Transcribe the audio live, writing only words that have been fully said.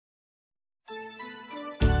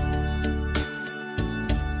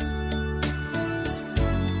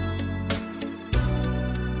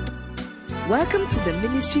Welcome to the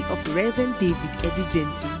ministry of Reverend David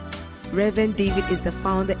Edijenfi. Reverend David is the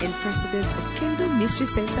founder and president of Kingdom Ministry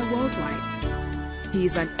Center Worldwide. He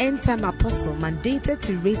is an end-time apostle mandated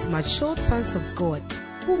to raise matured sons of God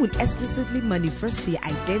who will explicitly manifest their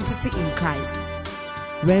identity in Christ.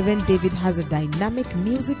 Reverend David has a dynamic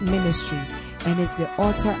music ministry and is the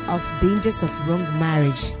author of Dangers of Wrong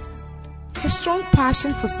Marriage. His strong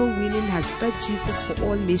passion for soul winning has spread Jesus for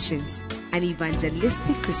all nations, an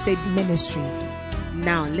evangelistic crusade ministry.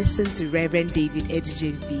 Now listen to Reverend David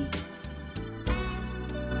Edijenfi.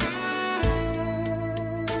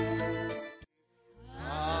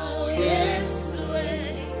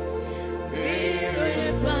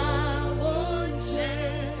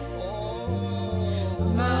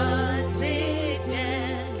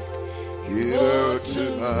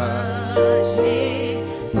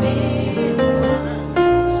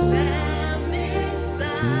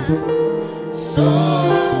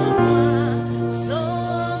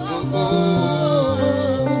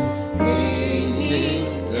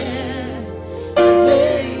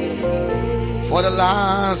 For the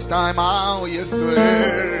last time, oh yes way,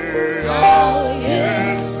 oh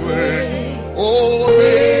yes way, oh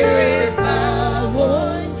baby,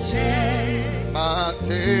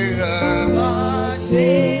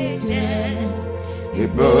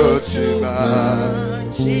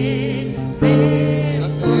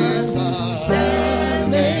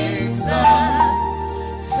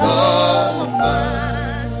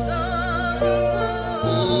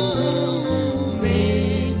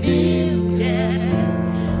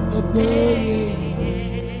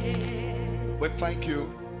 we thank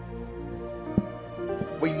you.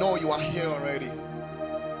 We know you are here already.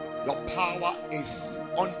 Your power is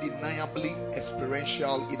undeniably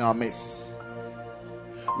experiential in our midst.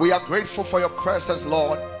 We are grateful for your presence,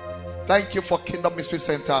 Lord. Thank you for Kingdom Ministry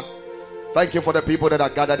Center. Thank you for the people that are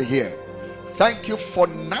gathered here. Thank you for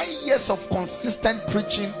 9 years of consistent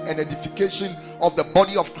preaching and edification of the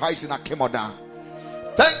body of Christ in Akemoda.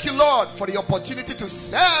 Thank you, Lord, for the opportunity to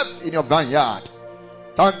serve in your vineyard.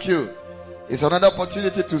 Thank you. It's another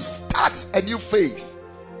opportunity to start a new phase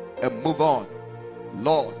and move on.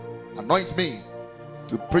 Lord, anoint me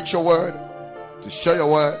to preach your word, to share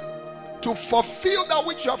your word, to fulfill that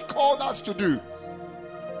which you have called us to do.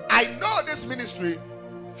 I know this ministry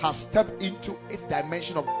has stepped into its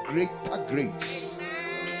dimension of greater grace.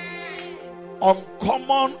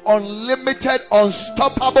 Uncommon, unlimited,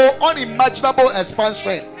 unstoppable, unimaginable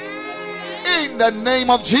expansion. In the name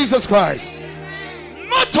of Jesus Christ.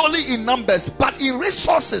 Not only in numbers, but in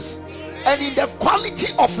resources and in the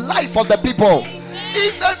quality of life of the people.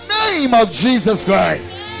 In the name of Jesus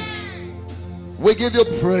Christ. We give you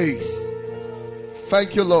praise.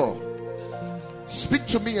 Thank you, Lord. Speak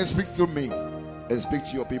to me and speak through me and speak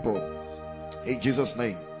to your people. In Jesus'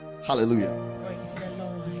 name. Hallelujah. Praise the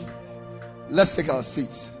Lord. Let's take our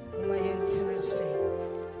seats.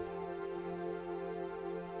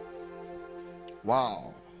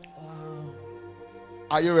 Wow.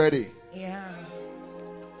 Are you ready? Yeah.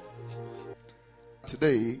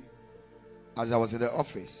 Today, as I was in the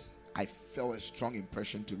office, I felt a strong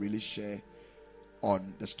impression to really share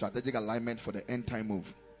on the strategic alignment for the end time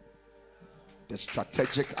move. The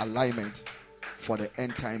strategic alignment for the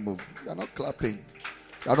end time move. You're not clapping.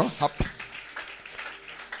 You're not happy.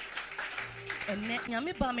 And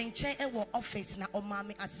nyame ba me nchen e wo office na o ma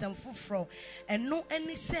me asem foforo eno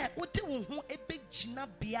eni se wo de wo ho ebegina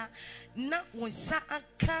bia na won sa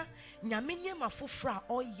aka nyame niam afoforo a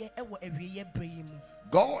oye e wo awieye brei mu.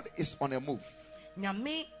 God is on a move.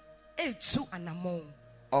 Nyame etu anamon.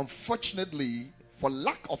 Unfortunately, for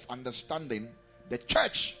lack of understanding, the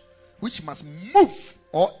church, which must move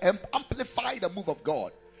or amplify the move of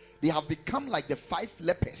God, they have become like the 5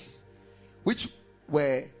 lepers, which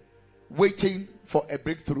were waiting for a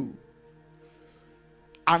breakthrough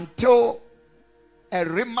until a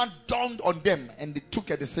rhema dawned on them and they took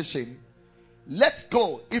a decision. Let's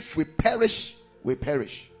go. If we perish, we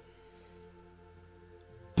perish.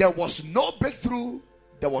 There was no breakthrough.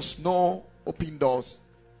 There was no open doors.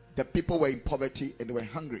 The people were in poverty and they were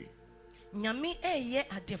hungry. Nyame eye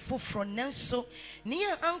ade foforo nanso ne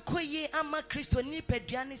ankoye ama Kristo ni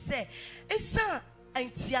peduane se esa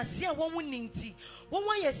antiase a won ninti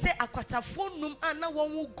won ye se akwatafo num ana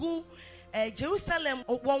won gu Jerusalem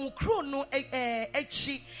won kro no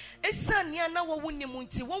echi esa ne ana won nim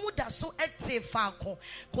nti won da so ete faako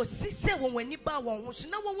ko sise won wani ba won ho so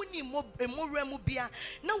na won ni emowra mu bia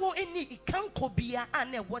na won eni ikanko bia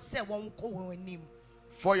ana wo se won ko won nim.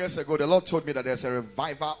 4 years ago, the Lord told me that there's a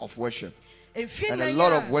revival of worship. And a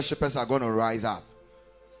lot of worshipers are going to rise up.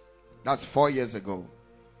 That's 4 years ago.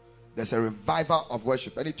 There's a revival of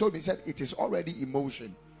worship. And he told me, he said, it is already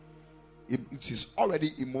emotion. It is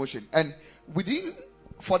already emotion. And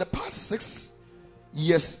for the past 6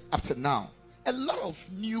 years up to now, a lot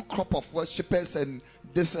of new crop of worshippers and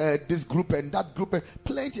this group and that group,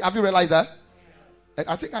 plenty. Have you realized that? And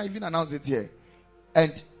I think I even announced it here.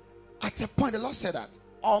 And at a point, the Lord said that,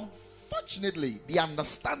 unfortunately, the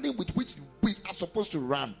understanding with which we are supposed to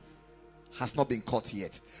run has not been caught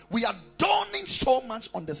yet. We are dawning so much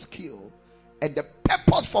on the skill, and the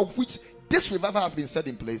purpose for which this revival has been set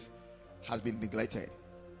in place has been neglected.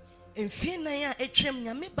 Mfina ya etwem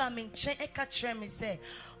nyame ba me nche eka kyerɛ me sɛ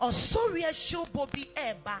ɔsɔre ahyew bobi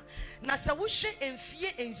ɛba na sɛ wohwɛ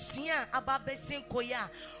mfie ensia aba bɛsen koya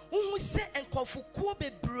uhu sɛ nkɔfokuo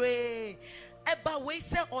bebree eba we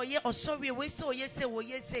sɛ ɔyɛ ɔsɔre we sɛ ɔyɛ sɛ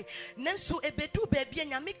wɔyɛ sɛ nanso ebedu baabi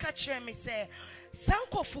nyame ka kyerɛ me sɛ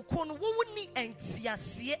sankofukuo no wɔn ni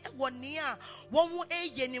entiaseɛ wɔ nea wɔn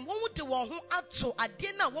ɛyɛ ne wɔn de wɔn ho ato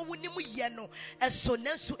adeɛ na wɔn nim yɛ no ɛso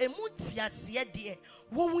nanso emu tiaseɛ deɛ.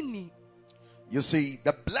 You see,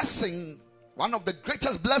 the blessing, one of the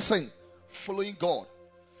greatest blessings following God,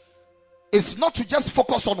 is not to just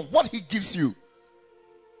focus on what He gives you,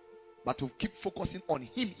 but to keep focusing on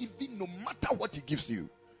Him, even no matter what He gives you.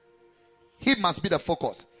 He must be the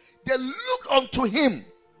focus. They looked unto Him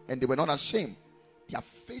and they were not ashamed. Their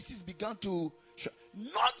faces began to show.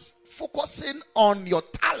 Not focusing on your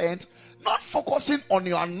talent, not focusing on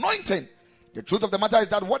your anointing. The truth of the matter is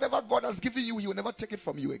that whatever God has given you, He will never take it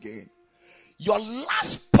from you again. Your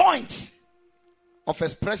last point of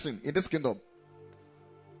expression in this kingdom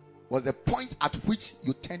was the point at which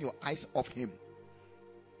you turn your eyes off Him.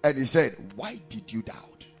 And He said, why did you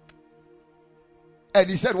doubt? And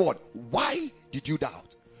He said what? Why did you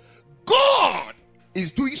doubt? God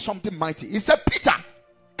is doing something mighty. He said, Peter,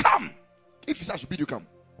 come. If He said, should bid you come.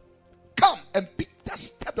 Come. And Peter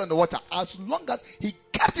stepped on the water. As long as he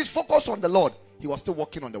kept his focus on the Lord, he was still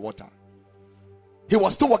walking on the water. He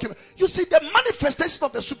was still walking. You see, the manifestation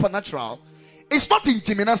of the supernatural is not in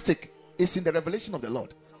gymnastic. It's in the revelation of the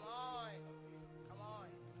Lord.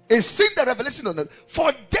 It's in the revelation of the Lord.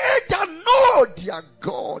 For they that know their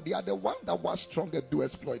God, they are the one that was strong and do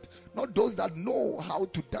exploit. Not those that know how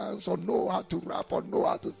to dance or know how to rap or know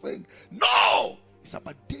how to sing. No! It's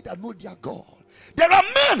about they that know their God. There are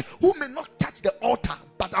men who may not touch the altar,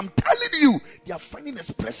 but I'm telling you, they are finding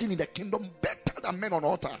expression in the kingdom better than men on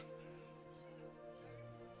altar.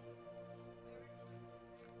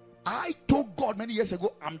 I told God many years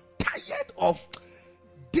ago, I'm tired of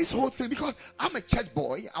this whole thing because I'm a church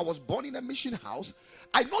boy. I was born in a mission house.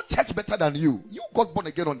 I know church better than you. You got born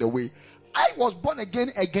again on the way. I was born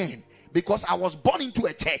again because I was born into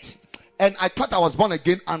a church. And I thought I was born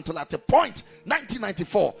again until at a point,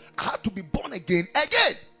 1994, I had to be born again.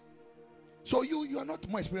 So you are not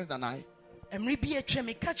more experienced than I. Emri bi etwe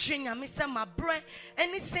me ka kire nyame se mabre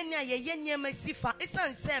eni senia ye nyema sifa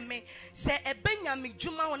esan se me se ebenya me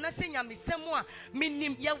djuma wona se nyame semu a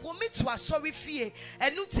minim ye wo metu asori fie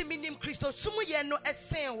enu ti minim Kristo sumu ye no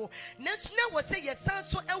esen wo nanso na wo se ye san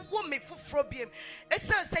so ewo me foforo biem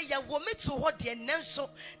esan se ye wo metu ho de nanso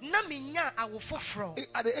na menya awo foforo.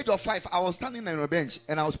 At the age of 5, I was standing on a bench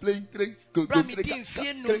and I was playing people are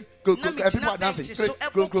dancing.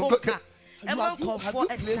 Have you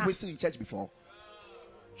played whistle in church before?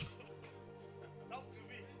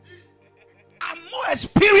 I'm more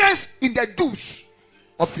experienced in the do's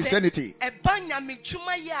of Christianity. But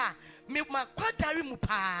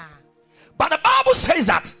the Bible says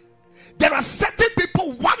that there are certain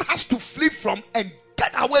people one has to flee from and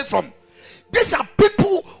get away from. These are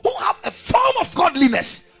people who have a form of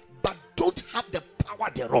godliness but don't have the power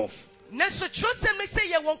thereof. Neso chose me say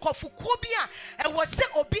ye won kofukuo bia e wo se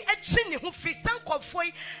obi echi ne ho firi sankofo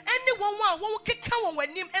yi ene won a won keka won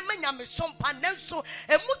wanim emanya me sompa nenso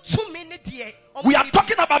emutumi ne de. We are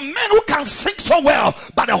talking about men who can sing so well,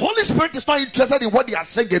 but the Holy Spirit is not interested in what they are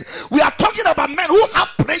singing. We are talking about men who have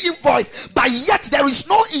praying voice, but yet there is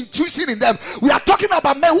no intuition in them. We are talking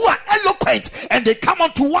about men who are eloquent and they come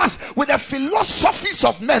unto us with the philosophies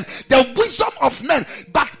of men, the wisdom of men,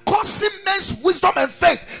 but causing men's wisdom and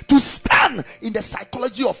faith to stand in the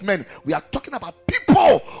psychology of men. We are talking about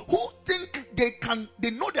people who think they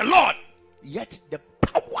know the Lord, yet the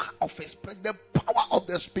power of His presence, the power of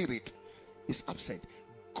the Spirit is absent.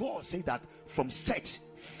 God said that from such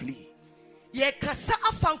flee. Ye kasa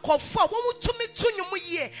afankofo wo mutumi tunyum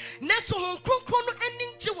ye neso hon kronkron no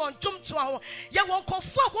aninji won dwom to ho ye won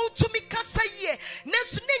kofo wo mutumi kasa ye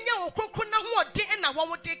neso nenya won kronkron na ho ode na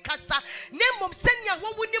won de kasa nemom senya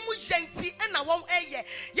won wonimu yenti na won eye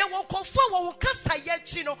ye won kofo wo kasa ye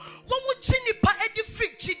chi no wo mu chi nipa edi free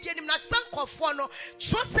chi die nim na sankofo no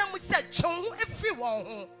trosem se twon ho efri won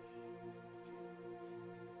ho.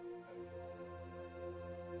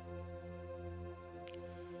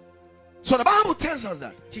 So the Bible tells us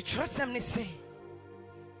that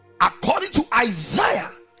according to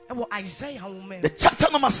Isaiah, the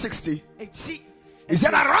chapter number 60, he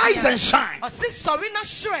said, arise and shine,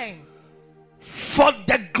 for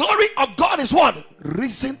the glory of God is what?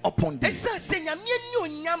 Risen upon thee,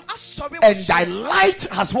 and thy light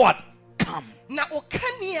has what? Come.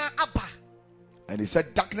 And he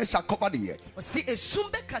said, darkness shall cover the earth.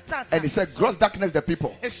 And he said, gross darkness the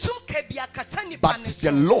people. But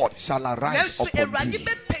the Lord shall arise upon thee.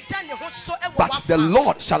 But the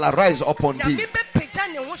Lord shall arise upon thee.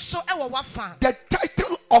 The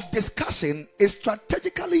title of discussion is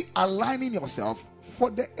strategically aligning yourself for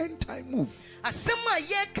the end time move. Your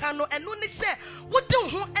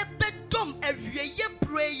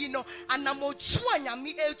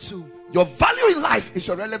value in life is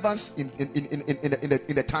your relevance in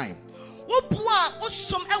the time.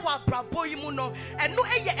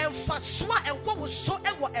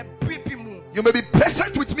 You may be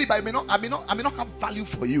present with me, but I may not have value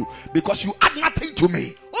for you because you add nothing to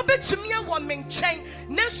me.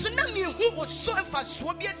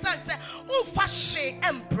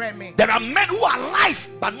 There are men who are alive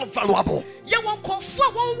but not valuable.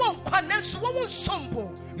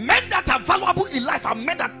 Men that are valuable in life are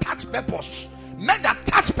men that touch purpose. Men that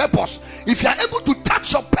touch purpose. If you are able to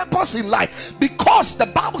touch your purpose in life, because the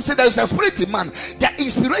Bible says there is a spirit in man, the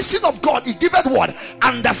inspiration of God, he giveth what?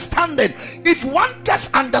 Understanding. If one gets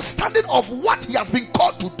understanding of what he has been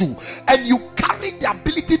called to do, and you carry the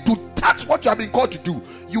ability to touch what you have been called to do,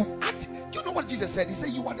 you add. You know what Jesus said? He said,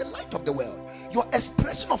 you are the light of the world. Your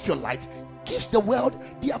expression of your light gives the world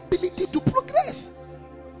the ability to progress.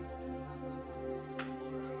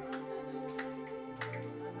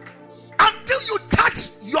 Until you touch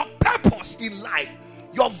your purpose in life,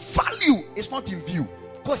 your value is not in view.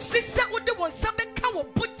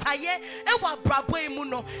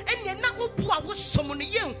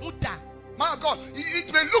 My God,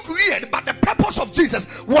 it may look weird, but the purpose of Jesus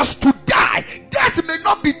was to die. Death may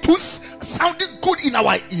not be too sounding good in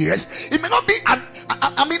our ears. It may not be an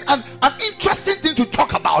interesting thing to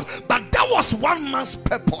talk about, but that was one man's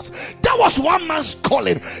purpose. That was one man's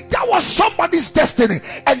calling. That was somebody's destiny.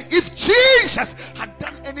 And if Jesus had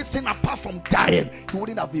done anything apart from dying, he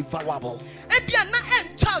wouldn't have been valuable.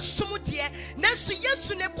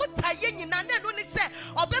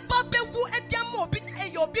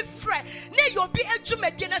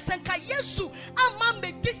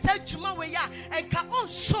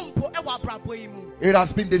 It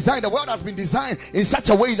has been designed, the world has been designed in such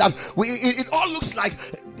a way that it all looks like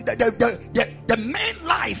the main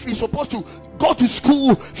life is supposed to go to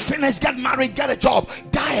school, finish, get married, get a job,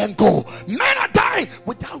 die and go. Men are dying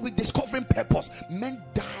without discovering purpose. Men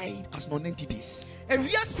died as non-entities. Know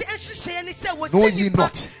ye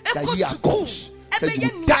not that ye are gods? That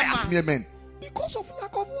you die as mere men because of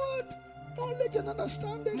lack of what? Knowledge and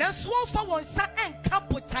understanding.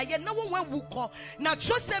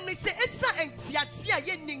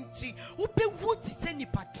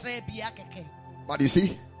 But you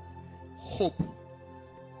see, hope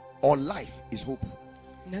or life is hope.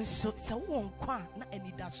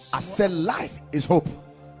 I said life is hope.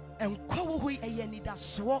 Hope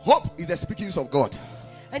is the speakings of God.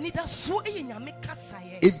 If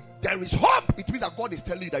there is hope, it means that God is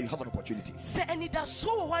telling you that you have an opportunity.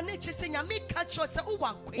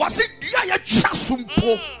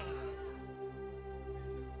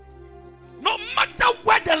 No matter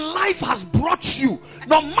where the life has brought you,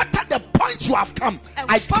 no matter the point you have come,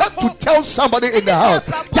 I came to tell somebody in the house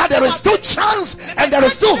that there is still chance and there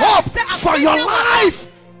is still hope for your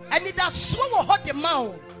life.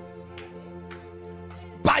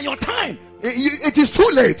 By your time, it is too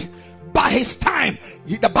late. By his time,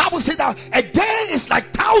 the Bible says that a day is like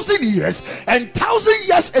 1,000 years, and 1,000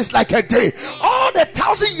 years is like a day. All the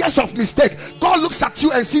 1,000 years of mistake, God looks at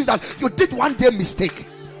you and sees that you did one day mistake.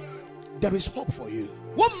 There is hope for you.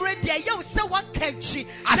 I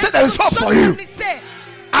said there is hope for you.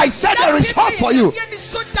 I said there is hope for you.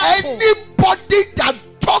 Anybody that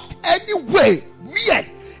talked any way weird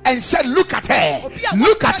and said, look at her,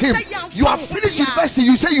 look at him, you have finished university,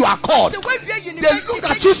 you say you are called, they look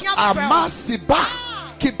at you, Amasiba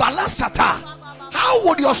Kibalasata. How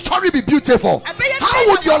would your story be beautiful? How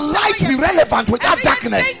would your light be relevant without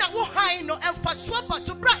darkness?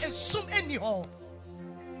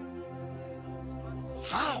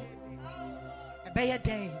 How?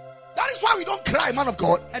 That is why we don't cry, man of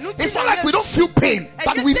God. It's not like we don't feel pain,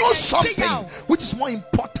 but we know something which is more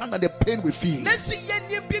important than the pain we feel.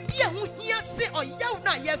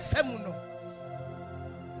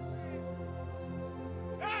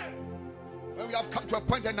 When we have come to a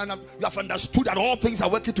point and you have understood that all things are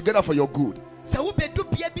working together for your good. Hey,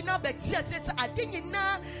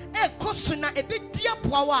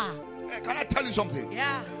 can I tell you something?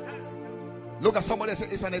 Yeah. Look at somebody and say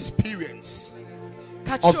it's an experience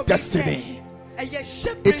of destiny.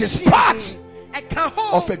 It is part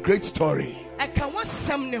of a great story.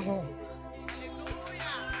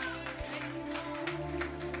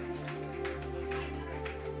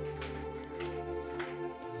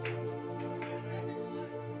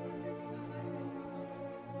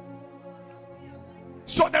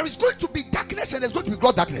 So there is going to be darkness and there's going to be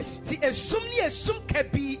gross darkness.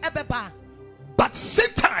 But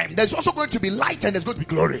same time, there's also going to be light and there's going to be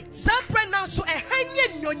glory. So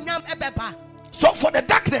for the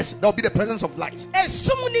darkness, there will be the presence of light.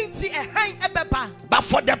 But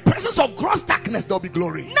for the presence of gross darkness, there will be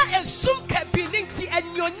glory. Meaning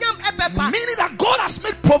that God has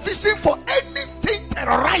made provision for anything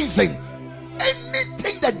terrorizing,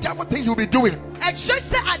 anything the devil thinks you'll be doing. But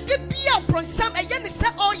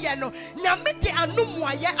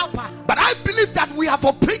I believe that we have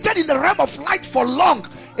operated in the realm of light for long.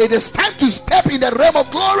 It is time to step in the realm of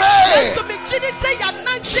glory.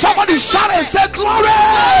 Somebody shout and say glory.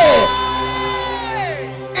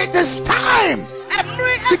 It is time.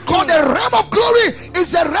 Because the realm of glory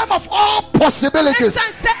is the realm of all possibilities.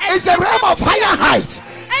 It's the realm of higher heights.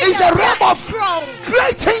 It's the realm of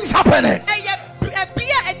great things happening.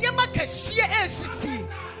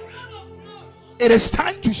 It is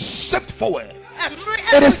time to shift forward.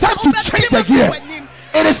 It is time to change the gear.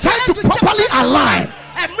 It is time to properly align.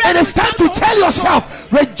 It is time to tell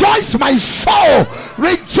yourself, rejoice my soul.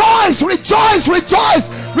 Rejoice, rejoice, rejoice,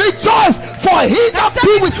 rejoice. For he that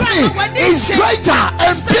be with me is greater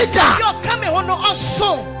and bigger.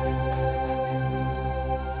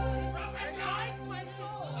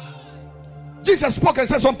 Jesus spoke and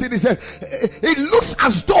said something. He said, it looks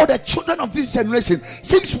as though the children of this generation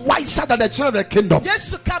seems wiser than the children of the kingdom.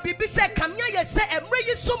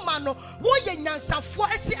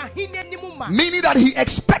 Meaning that he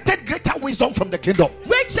expected greater wisdom from the kingdom.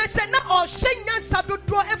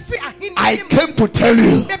 I came to tell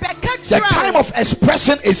you, the time of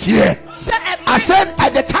expression is here. I said,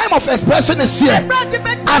 at the time of expression is here.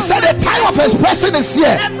 I said, the time of expression is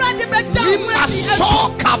here. Lima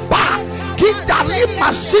so kaba. Kidali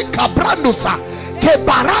masika brandusa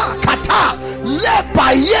kebara kata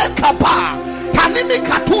lebaye kaba tanimi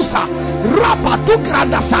katusa rabatu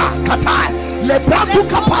grandasa kata lebratu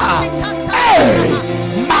kapa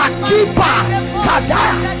makipa kada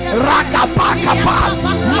rakapa kapa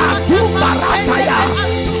matu barataya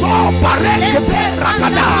so bareke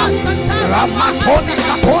rakada ramatoni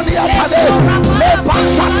kaponi apade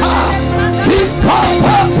lebasata pipa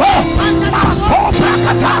mato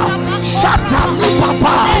rakata Shata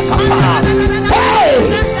papa kapa. Hey!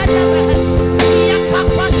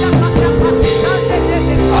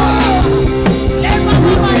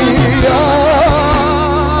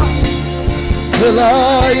 Till I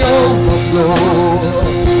overflow,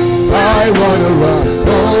 I wanna run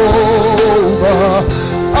over.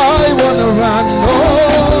 I wanna run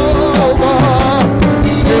over.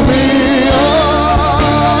 Give me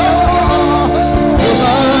till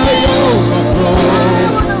I overflow.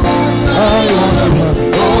 I wanna run,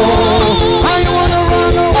 oh, I wanna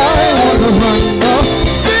run, oh, I wanna run, oh,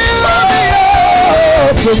 fill me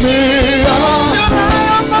up for me,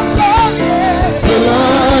 till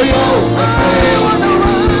I overflow, I wanna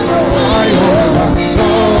run,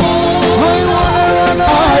 oh,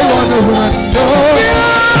 I wanna run, oh,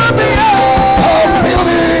 fill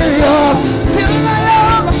me up, till I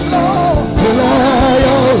overflow, till I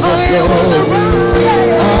overflow.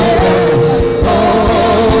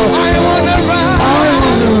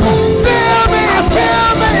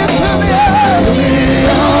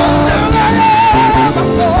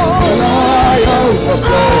 Till I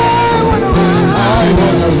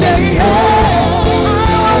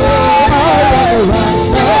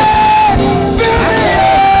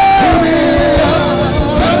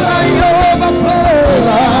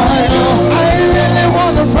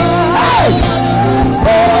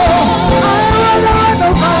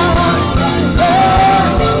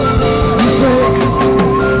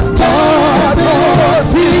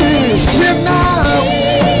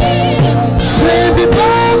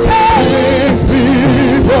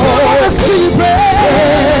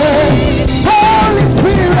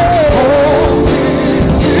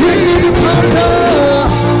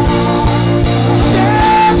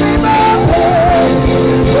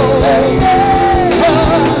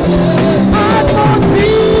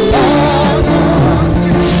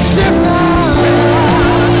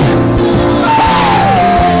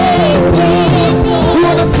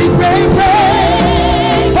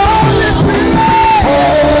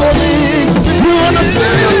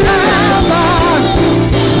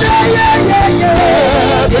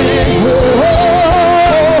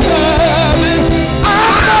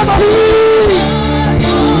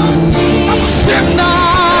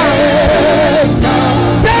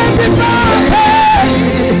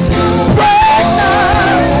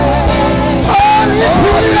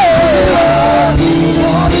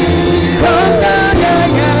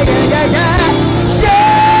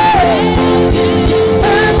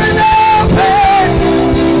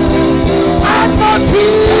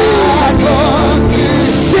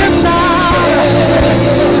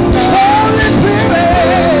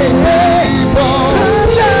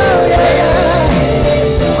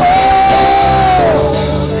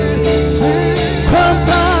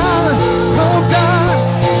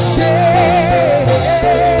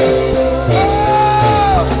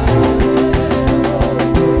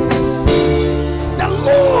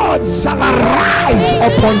God shall arise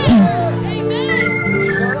upon thee.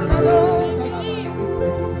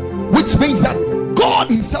 Which means that God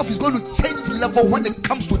himself is going to change level when it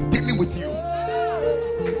comes to dealing with you.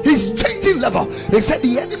 He's changing level. He said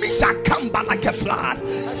the enemy shall come back like a flood.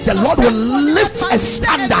 The Lord will lift a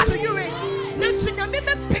standard.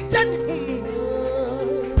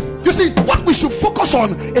 You see, what we should focus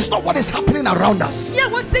on is not what is happening around us.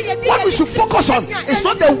 What we should focus on is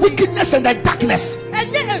not the wickedness and the darkness,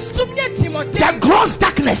 the gross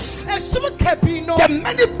darkness, the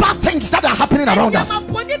many bad things that are happening around us.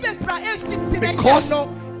 Because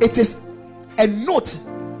it is a note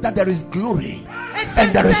that there is glory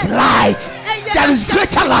and there is light. There is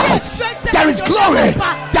greater light. There is glory.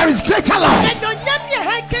 There is greater light.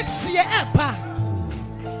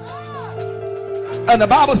 And the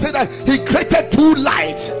Bible said that he created two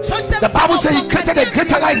lights. The Bible said he created a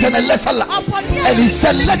greater light and a lesser light. And he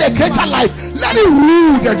said, let the greater light, let it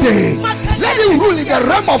rule the day. Let it rule in the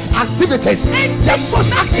realm of activities. The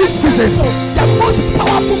most active season, the most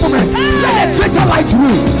powerful moment. Let the greater light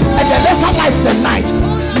rule and the lesser light the night.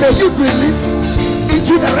 May you release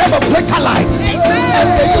into the realm of greater light. And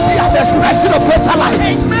may you be at the expression of greater light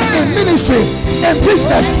in ministry, in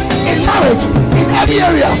business, in marriage, in every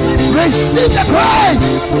area. Receive the grace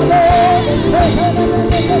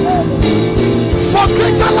for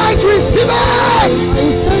greater light. Receive it.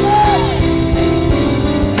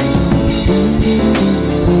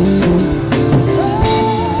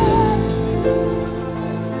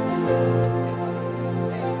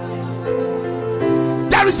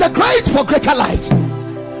 There is a grace for greater light.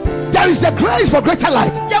 There is a grace for greater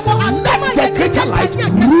light. Let the greater light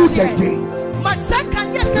rule the day.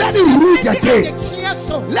 Let it rule the day.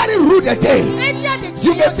 Let it rule the day.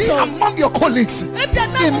 You may be among your colleagues in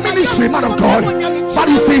ministry, man of God, but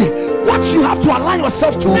you see, what you have to align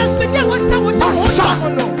yourself to,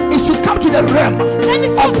 is to come to the realm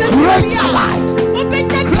of greater light.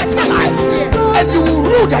 Greater light. And you will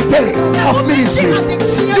rule the day of ministry.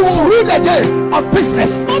 You will rule the day of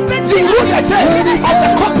business. You will rule the day of the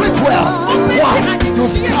corporate world. Why? You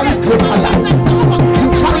carry greater light. You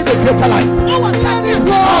carry the greater light.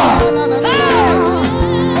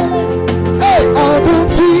 Hey, I will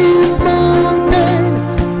keep mountain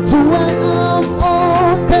to where I'm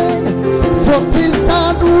open. For this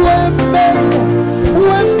that women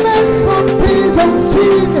from things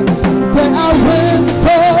unseen. There are winds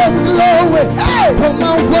of glory for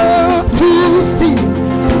my world to see.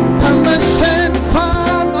 Come and shed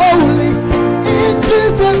fire only in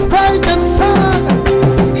Jesus Christ the Son.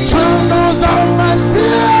 Channels of my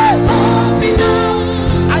spirit.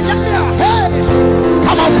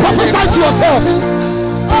 Come on, prophesy to yourself.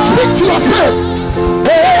 Speak to your spirit.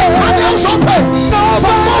 Channels open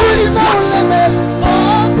for more influx.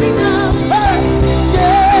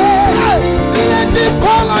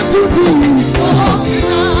 Call unto thee.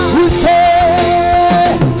 We say,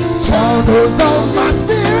 channels of my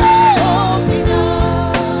spirit.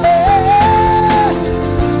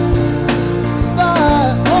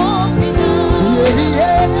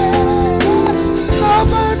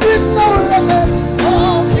 Nobody's no limit.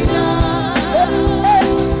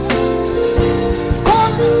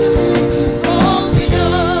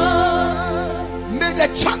 May the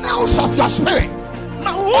channels of your spirit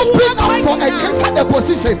open up for a greater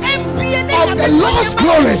deposition of the Lord's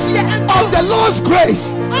glory, of the Lord's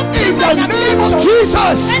grace, in the name of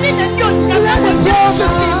Jesus.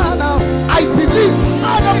 I believe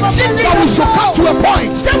that we should come to a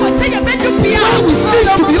point where we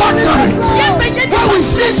cease to be ordinary, where we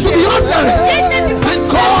cease to be ordinary,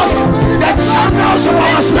 because the channels of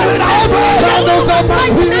our spirit are open.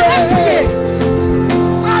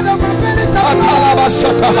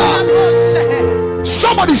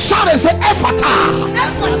 Somebody shout and say Ephata.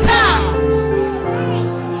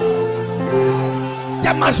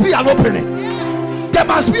 There must be an opening. There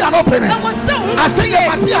must be an opening. I say there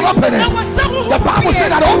must be an opening. The Bible said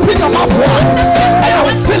that open your mouth wide and I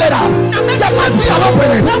will fill it out. There must be an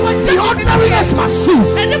opening. The ordinariness must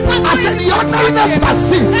cease. I said the ordinariness must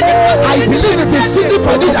cease. I believe it is season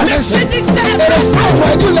for a new dimension. It is time for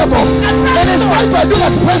a new level. It is time for a new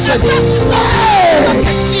expression. Hey!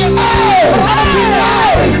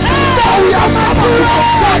 So we are about to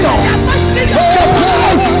consider the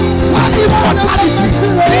place where immortality.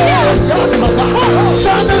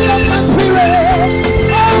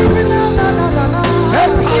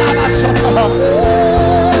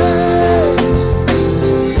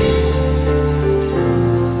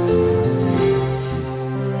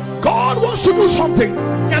 God wants to do something.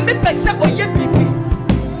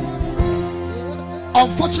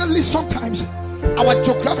 Unfortunately, sometimes our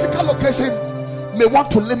geographical location may want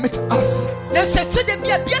to limit us.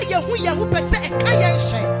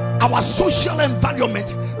 Our social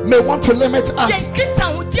environment may want to limit us.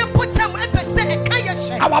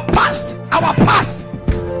 Our past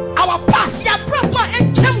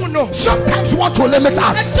sometimes want to limit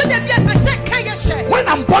us. When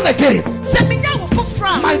I'm born again,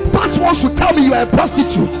 my past wants to tell me you are a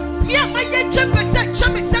prostitute. When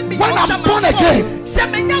I'm born again,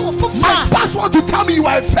 my past wants to tell me you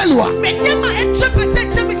are a failure.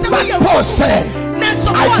 But Paul said,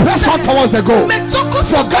 I press on towards the goal,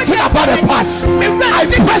 forgetting about the past. I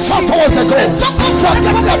press on towards the goal,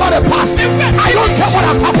 forgetting about the past. I don't care what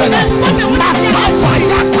has happened.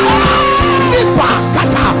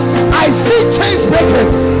 I see chains breaking.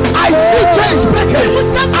 I see chains breaking.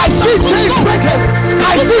 I see chains breaking.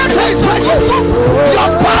 I see chains breaking. Your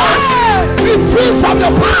past, be free from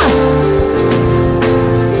your past.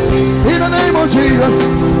 In the name of Jesus.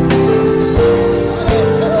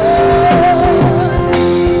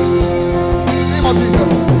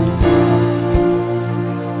 Jesus.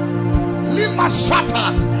 Leave my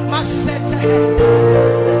shatter.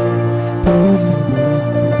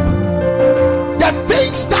 The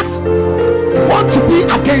things that want to be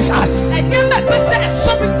against us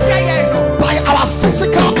by our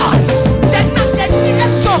physical eyes,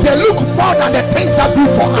 they look more than the things that do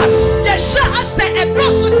for us.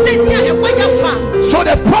 So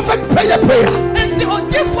the prophet prayed a prayer.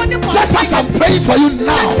 Just as I'm praying for you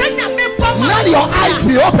now, let your eyes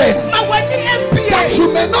be open, that you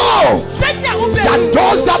may know that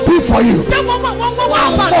those that be for you are more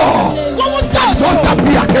than those that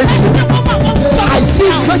be against you. I see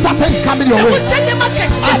greater things coming your way. I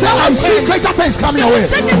said I see greater things coming your way.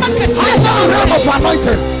 Higher realm of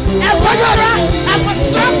anointing.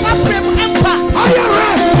 Higher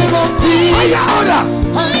realm. Higher order.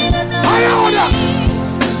 Higher order.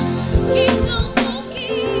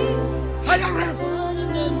 Higher realm.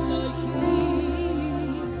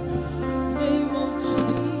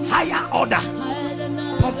 Higher order.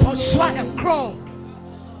 Pomposwa and crow.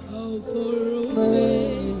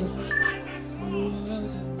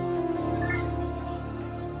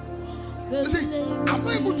 You see, I'm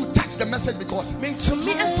not able to touch the message because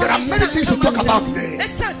there are many things to talk about today, and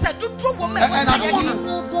I don't want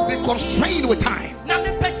to be constrained with time.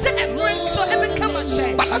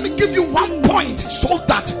 But let me give you one point so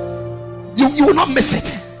that you will not miss it.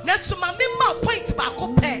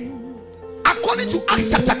 According to Acts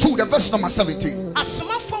chapter 2, the verse number 17,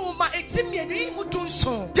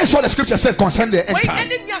 this is what the scripture says concerning the end time.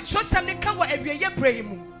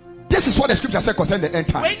 This is what the scripture says concerning the end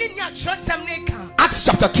time. Acts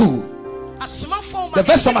chapter 2, the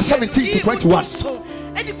verse number 17 to 21.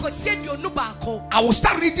 I will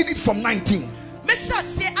start reading it from 19.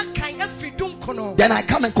 Then I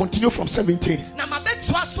come and continue from 17.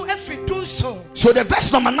 So the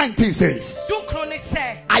verse number 19 says,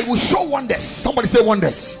 I will show wonders. Somebody say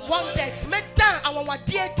wonders.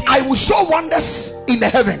 I will show wonders in the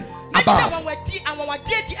heaven above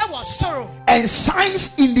and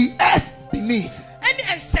signs in the earth beneath.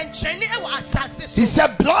 He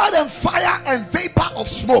said blood and fire and vapor of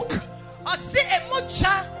smoke.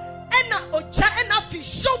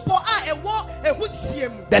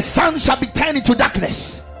 The sun shall be turned into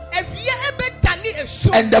darkness and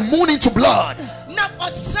the moon into blood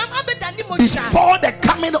before the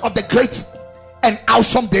coming of the great and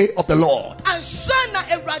awesome day of the Lord.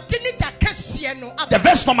 The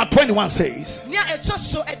verse number 21 says, and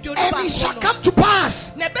it shall come to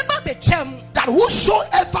pass that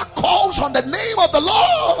whosoever calls on the name of the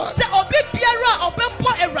Lord,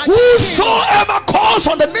 whosoever calls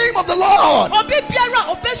on the name of the Lord,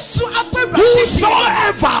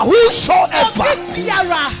 whosoever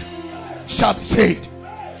shall be saved.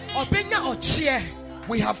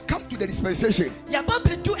 We have come to the dispensation. There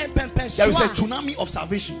is a tsunami of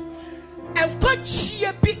salvation.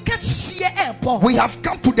 We have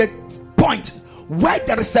come to the point where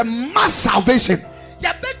there is a mass salvation.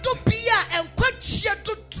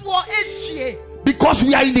 Because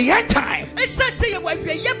we are in the end time.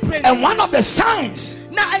 And one of the signs,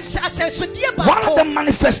 one of the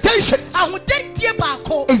manifestations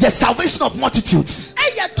is the salvation of multitudes.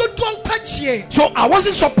 So I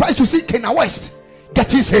wasn't surprised to see Kenya West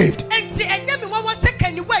getting saved. I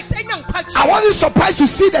wasn't surprised to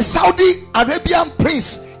see the Saudi Arabian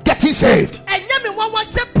prince getting saved. I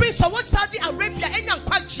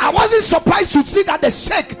wasn't surprised to see that the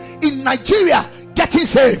sheikh in Nigeria getting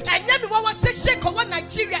saved. And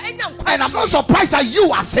I'm not surprised that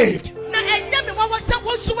you are saved,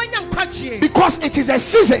 because it is a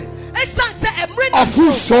season of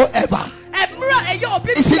whosoever.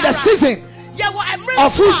 It's in the season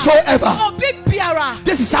of whosoever.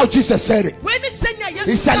 This is how Jesus said it.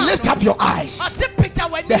 He said, lift up your eyes.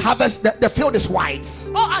 The field is white.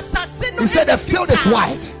 He said the field is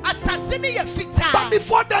white. But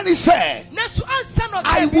before then he said,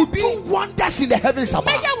 I will do wonders in the heavens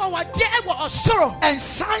above and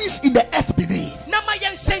signs in the earth beneath.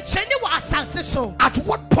 At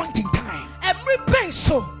what point in time?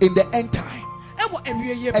 In the end time.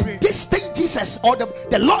 And this thing Jesus or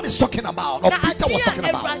the Lord is talking about, or Peter was talking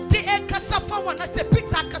about,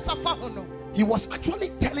 he was actually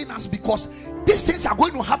telling us, because these things are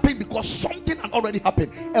going to happen because something had already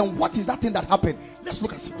happened. And what is that thing that happened? Let's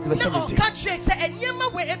look at verse 17.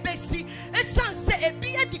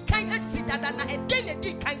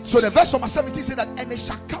 So the verse from 17 said that, and it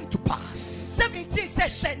shall come to pass 17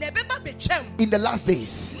 says, in the last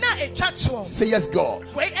days, say yes, God,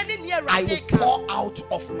 I will pour out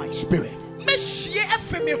of my spirit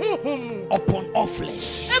upon all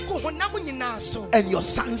flesh, and your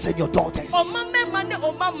sons and your daughters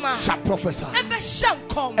shall prophesy,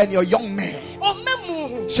 and your young men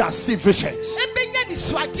shall see visions,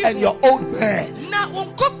 and your old men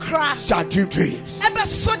shall dream dreams.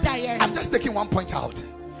 I'm just taking one point out.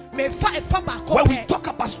 When we talk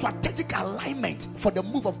about strategic alignment for the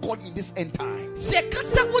move of God in this end time, people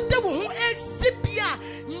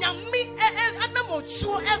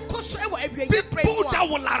that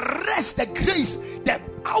will arrest the grace, the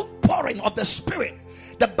outpouring of the Spirit.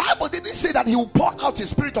 The Bible didn't say that he will pour out his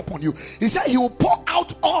spirit upon you. He said he will pour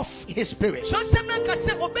out of his spirit.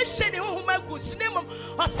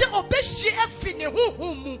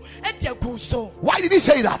 Why did he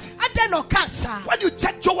say that? When you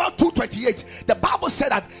check Joel 2:28, the Bible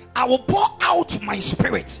said that I will pour out my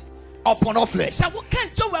spirit upon all flesh. But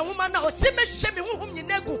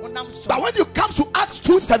when you come to Acts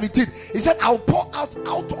 2:17, he said I will pour out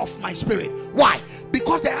of my spirit. Why?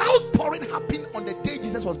 Because the outpouring happened on the day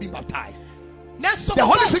Jesus was being baptized. The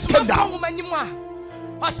Holy Spirit came down.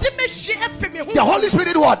 The Holy Spirit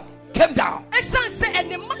did what? Came down. So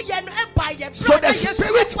the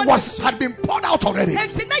spirit had been poured out already. And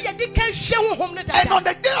on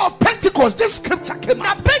the day of Pentecost, this scripture came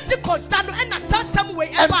out. And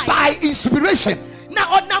by inspiration,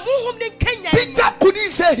 Peter couldn't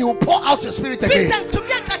say he will pour out his spirit again,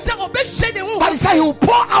 but he said he will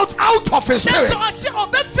pour out of his spirit.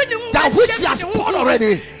 That which he has poured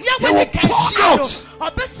already, he will pour out.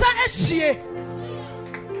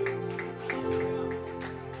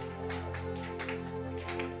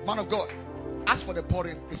 Man of God, as for the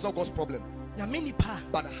pouring, it's not God's problem.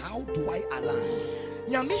 But how do I align?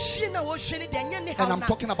 And I'm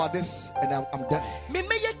talking about this, and I'm there.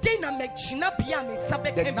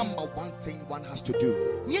 The number one thing one has to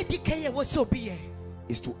do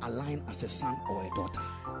is to align as a son or a daughter.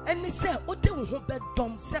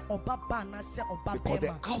 Because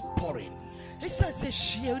the outpouring, he said,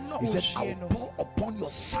 I will pour upon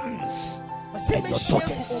your sons and your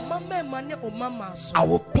daughters. I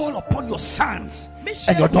will pour upon your sons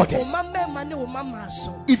and your daughters.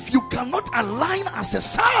 If you cannot align as a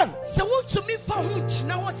son, the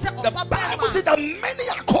Bible says that many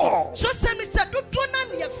are called. So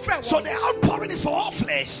the outpouring is for all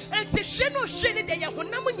flesh, but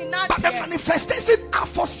the manifestation are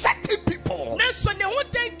for certain people.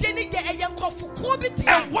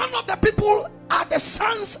 And one of the people are the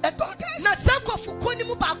sons and daughters.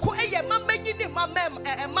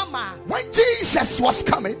 When Jesus was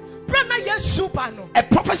coming, a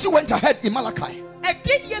prophecy went ahead in Malachi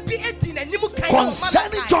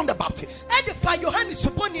concerning John the Baptist,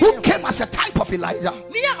 who came as a type of Elijah.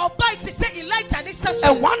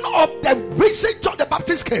 And one of the reasons John the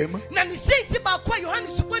Baptist came,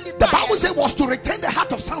 the Bible said, was to return the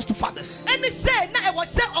heart of sons to fathers.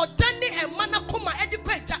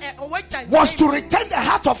 Was to return the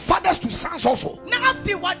heart of fathers to sons also.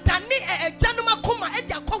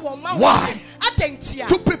 Why?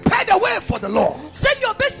 To prepare the way for the Lord.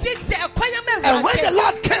 And when the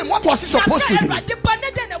Lord came, what was he supposed to do?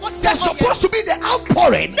 There's supposed to be the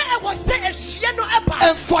outpouring.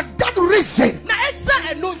 And for that reason,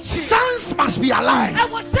 sons must be aligned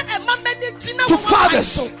to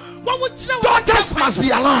fathers. Daughters must be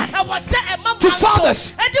aligned to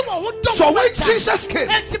fathers. So when Jesus came,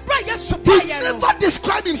 he never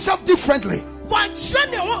described himself differently. At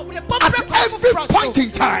every point in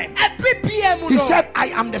time, he said, I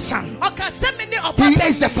am the son. He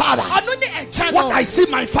is the father. What I see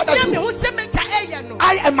my father do,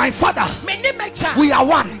 I and my father, we are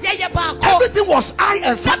one. Everything was I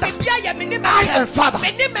and father. I and father.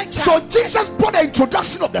 So Jesus brought the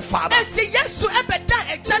introduction of the Father, so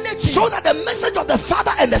that the message of the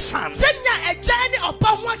Father and the Son,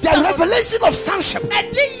 the revelation of sonship,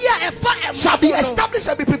 shall be established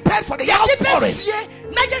and be prepared for the outpouring.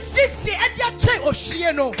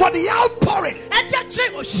 For the outpouring.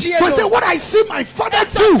 So say, what I see my father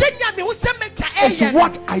do is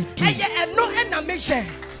what I do. And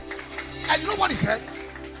you know what he said?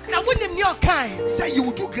 He said, you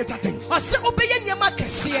will do greater things.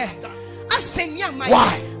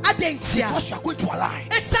 Why? Because you are going to align.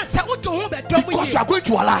 Because you are going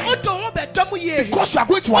to align. Because you are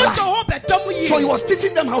going to align. So he was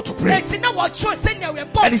teaching them how to pray. And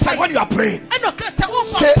he said, when you are praying,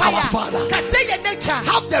 say, our Father.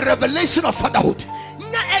 Have the revelation of fatherhood.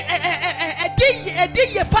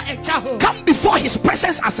 Come before his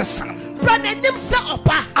presence as a son,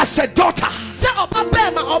 as a daughter.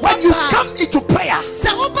 When you come into prayer,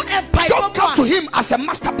 don't come to him as a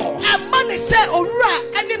master boss. He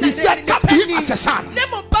said, come to him as a son.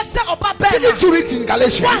 Didn't you read in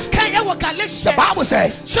Galatians? The Bible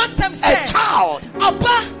says, a child,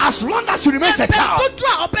 as long as he remains a child,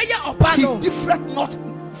 he differeth not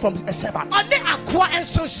from a servant. When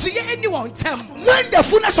the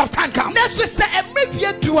fullness of time comes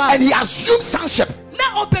and he assumes sonship,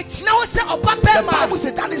 the Bible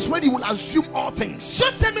says that is when he will assume all things.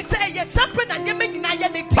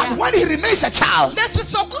 But when he remains a child,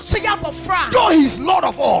 though he is Lord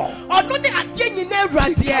of all, he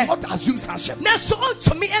cannot assume sonship. So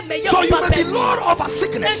you may be Lord over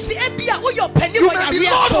sickness, you may be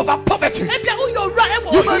Lord over poverty, you may be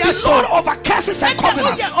Lord over curses and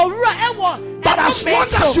covenants. But as long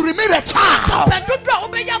as you remain a child,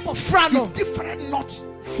 you differ not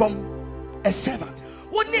from a servant.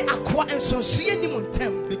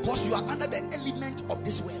 Because you are under the element of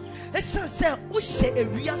this world. That's what the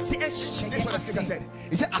scripture said.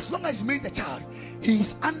 He said, as long as he made the child, he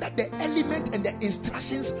is under the element and the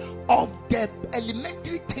instructions of the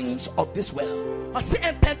elementary things of this world. So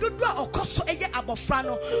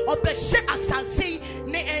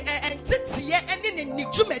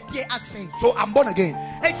I'm born again,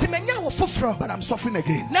 but I'm suffering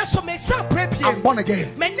again. I'm born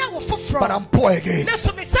again, but I'm poor again.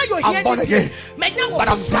 I'm born again, but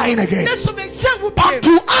I'm dying again.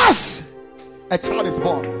 Unto us a child is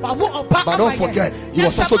born, but don't forget, he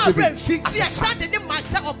was also given as a son.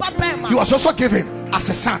 He was also given as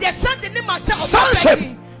a son. Sonship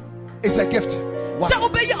is a gift. Why?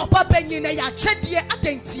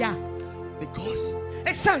 Because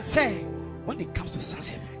when it comes to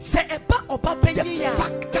sonship, the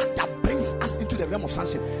factor that brings us into the realm of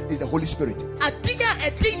sonship is the Holy Spirit.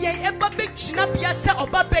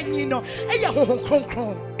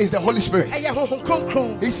 Is the Holy Spirit.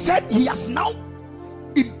 He said he has now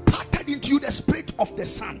imparted into you the spirit of the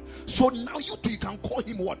Son. So now you too, you can call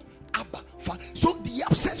him what? Abba, Father. So the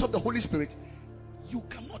absence of the Holy Spirit, you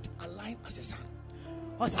cannot align as a son.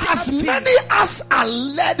 As many as are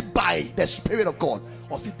led by the Spirit of God,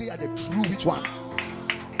 or see they are the true which one?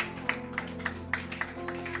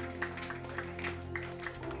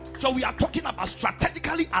 So we are talking about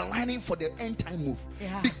strategically aligning for the end time move,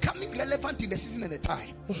 becoming relevant in the season and the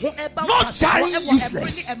time, not dying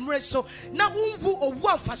useless, not being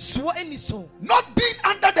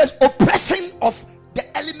under the oppression of the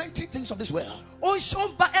elementary things of this world.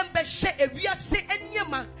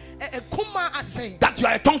 That you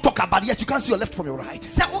are a tongue talker, but yet you can't see your left from your right.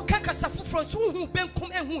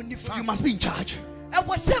 You must be in charge.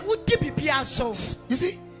 You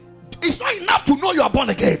see, it's not enough to know you are born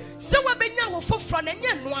again,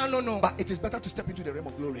 but it is better to step into the realm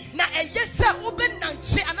of glory.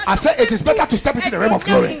 I said it is better to step into the realm of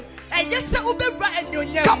glory.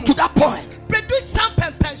 Come to that point.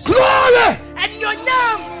 Glory.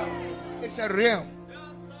 It's a realm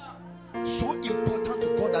so important to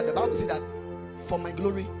God that the Bible says that for my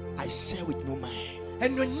glory I share with no man. Do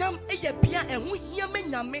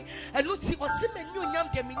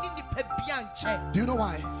you know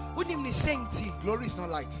why? Glory is not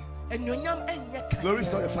light. Glory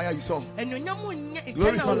is not the fire you saw.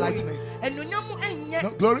 Glory is not lightning. No,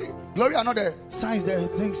 glory are not the signs, the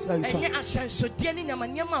things that you saw.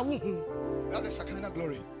 That is Shekinah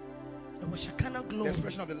glory. The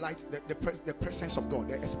expression of the light, the presence of God,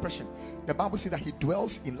 the expression. The Bible says that he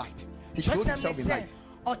dwells in light. He clothes himself in light.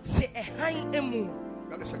 That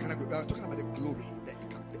is Shekinah glory. We are talking about the glory,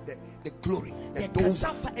 the glory,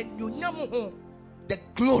 the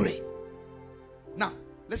glory. Now,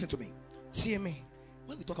 listen to me.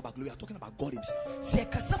 when we talk about glory, we are talking about God Himself. So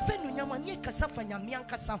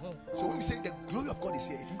when we say the glory of God is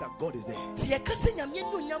here, it means that God is there. And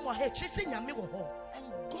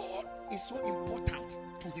God is so important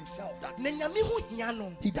to Himself that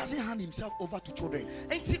He doesn't hand Himself over to children.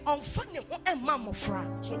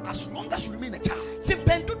 So as long as you remain a child,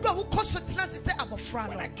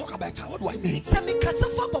 when I talk about a child, what do I mean?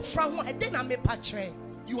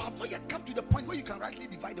 You have not yet come to the point where you can rightly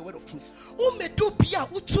divide the word of truth.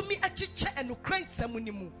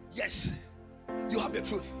 Yes, you have the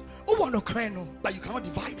truth, but you cannot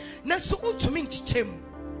divide.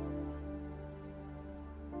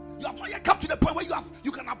 You have not yet come to the point where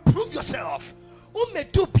you can approve yourself.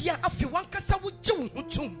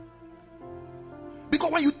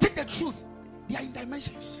 Because when you take the truth, they are in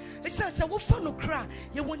dimensions.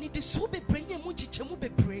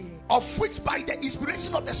 Of which, by the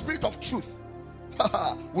inspiration of the Spirit of truth,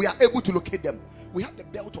 we are able to locate them. We have the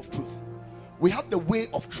belt of truth. We have the way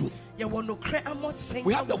of truth. We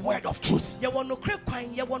have the word of truth. How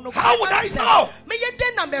would I know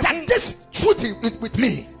that this truth is with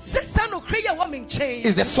me?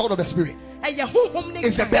 Is the sword of the Spirit.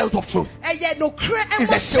 Is the belt of truth. Is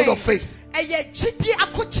the shield of faith.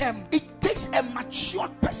 It takes a mature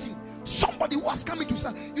person, somebody who has come into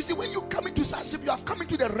such. You see, when you come into sonship, you have come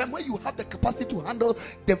into the realm where you have the capacity to handle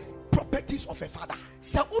the properties of a father,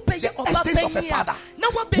 the estates of a father.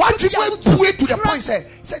 What people pray to the point say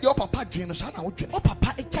your papa dream. Oh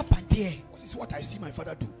papa, this is what I see my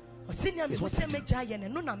father do. It's what I do.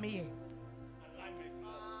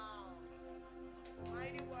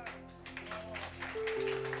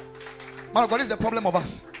 Man, what is the problem of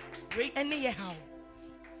us? Where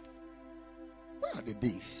are the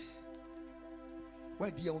days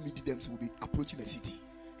where the Omi Didems will be approaching the city?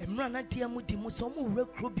 And at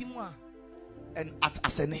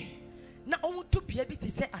Asene,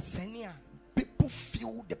 people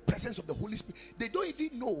feel the presence of the Holy Spirit. They don't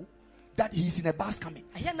even know that He is in a bus coming.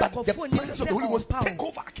 But the presence of the Holy Ghost take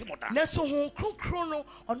over Akimoda.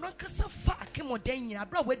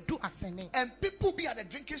 And people be at the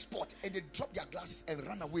drinking spot and they drop their glasses and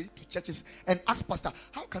run away to churches and ask pastor,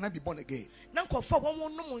 how can I be born again? You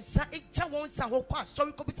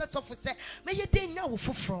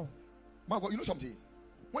know something?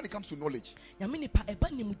 When it comes to knowledge, you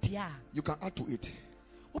can add to it.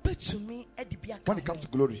 When it comes to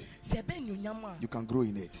glory, you can grow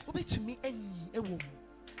in it.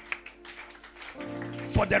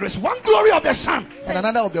 For there is one glory of the sun and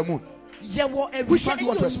another of the moon. Which one do you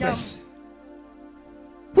want to express?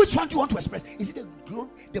 Which one do you want to express? Is it the glory,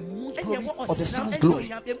 the moon's glory, or the sun's glory?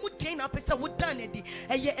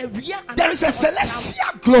 There is a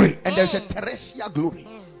celestial glory and there is a terrestrial glory.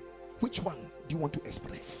 Which one do you want to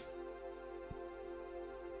express?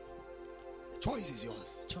 The choice is yours.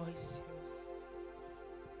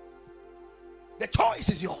 The choice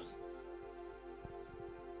is yours.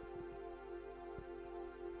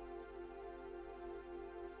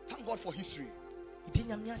 Thank God for history.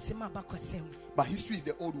 But history is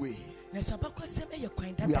the old way. We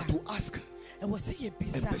have to ask and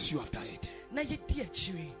pursue after it.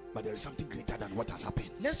 But there is something greater than what has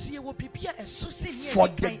happened. For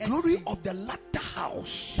the glory of the latter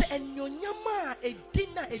house.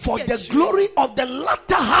 For the glory of the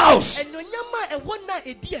latter house shall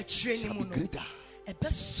be greater than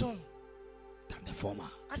the former.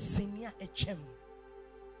 Is it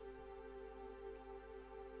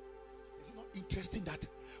not interesting that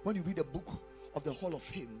when you read the book of the whole of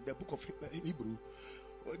him, the book of Hebrew,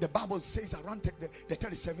 the Bible says around the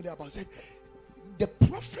 37 there about said the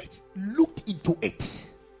prophet looked into it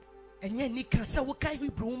and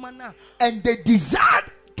they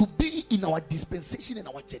desired to be in our dispensation and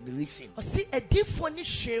our generation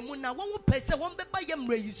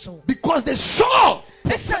because they saw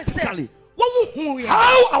prophetically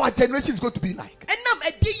how our generation is going to be like.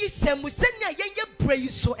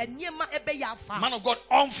 Man of God,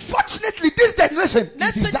 unfortunately this generation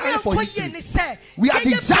is designed for history. We are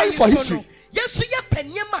designed for history.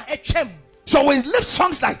 So we lift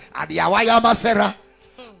songs like Adiawayama Sarah,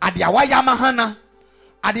 Adiawayama Hannah,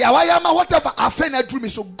 Adiawayama whatever our friend dream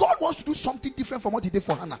is. So God wants to do something different from what He did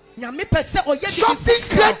for Hannah. Something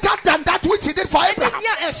greater than that which He did for Abraham.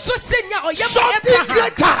 Something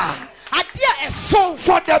greater.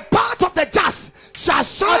 For the path of the just shall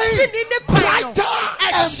shine brighter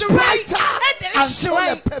and brighter until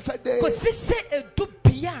the perfect day.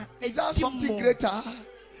 Is there something greater?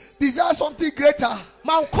 Desire something greater.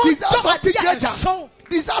 Desire something greater.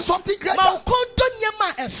 Desire something greater.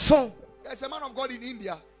 There's a man of God in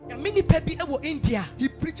India. India. He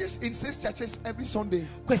preaches in 6 churches every Sunday.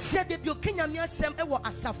 30 minutes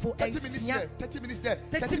here, 30 minutes there,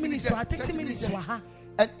 30 minutes there, 30 minutes there.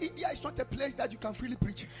 And India is not a place that you can freely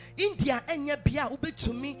preach. India, how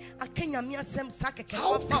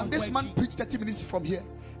can this man preach 30 minutes from here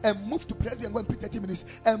and move to Presby and go and preach 30 minutes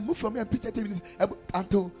and move from here and preach 30 minutes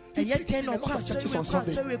until he preaches in a lot of churches on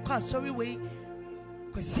Sunday? By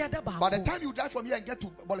the time you drive from here and get to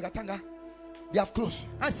Bolgatanga, they have closed.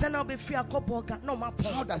 How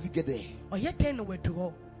does he get there?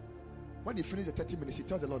 When he finishes the 30 minutes, he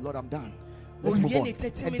tells the Lord, Lord, I'm done. Let's move on. And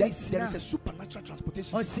then there is a supernatural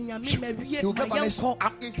transportation. He'll get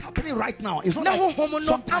it's happening right now. It's not like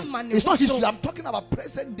sometime. It's not history. I'm talking about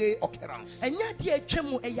present day occurrence. He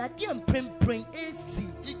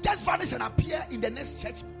just vanish and appear in the next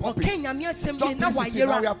church. John 3:16,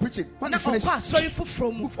 now we are preaching. When he finishes,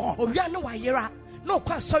 move on.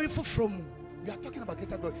 We are talking about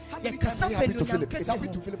greater glory. How many times it happened to Philip? It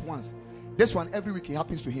happened to Philip once. This one, every week it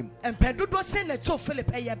happens to him. Talking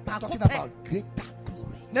about greater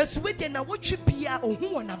glory.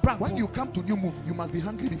 When you come to New Move, you must be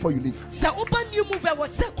hungry before you leave. By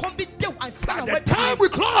the time we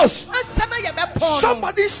close,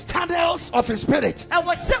 somebody's channels of his spirit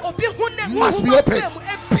must be open.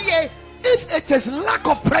 If it is lack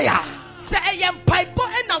of prayer,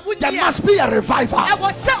 there must be a revival. There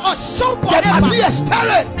must be a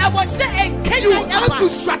stirring. You have to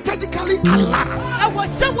strategically allow.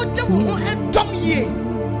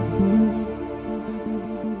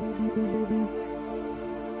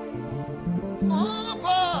 More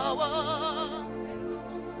power,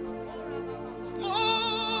 more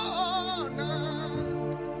honor,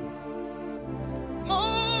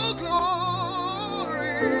 more glory.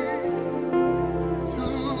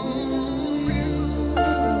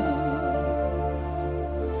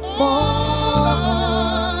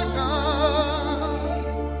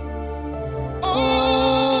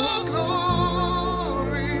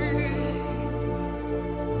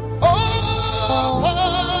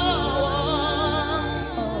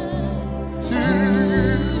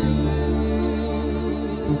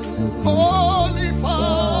 Holy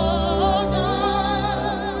Father,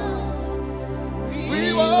 we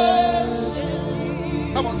worship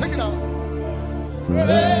you. Come on, take it out.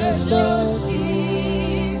 Precious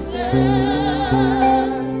Jesus,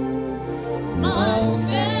 my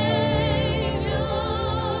Savior,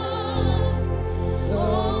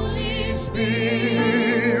 Holy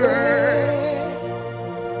Spirit,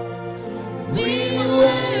 we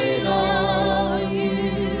wait on you.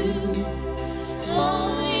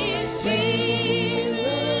 Holy Spirit,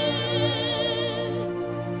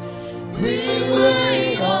 we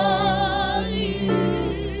wait on you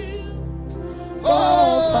for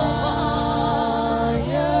fire.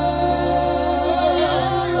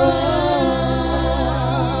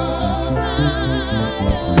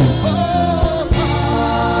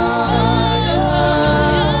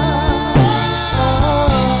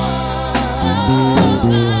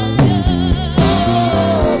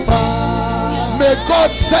 May God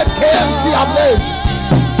set KMC ablaze.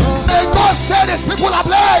 May God set his people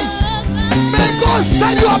ablaze. May God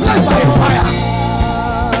set you ablaze by his fire.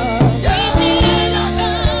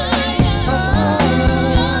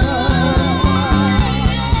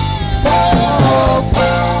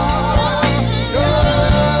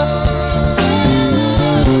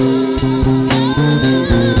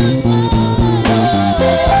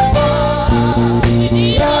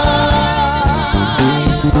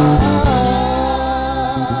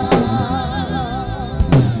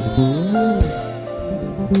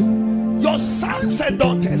 Your sons and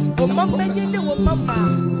daughters shall prophesy.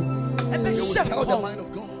 They will tell the mind of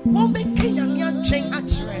God.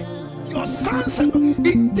 Your sons and daughters,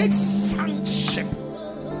 it takes sonship.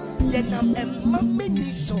 Now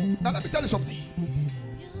let me tell you something.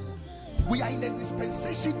 We are in a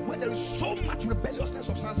dispensation where there is so much rebelliousness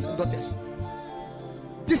of sons and daughters.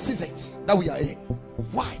 This is it that we are in.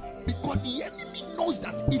 Why? Because the enemy knows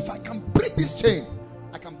that if I can break this chain,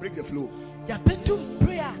 I can break the flow.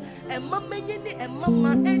 Prayer and mama and mama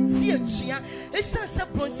and tia. It's a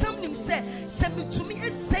surprise. Some say, send me to me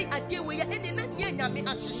and say, I deal with any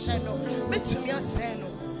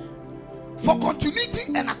for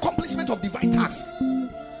continuity and accomplishment of divine tasks,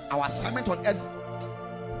 our assignment on earth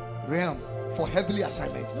realm for heavenly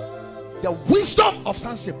assignment, the wisdom of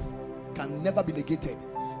sonship can never be negated.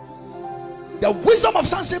 The wisdom of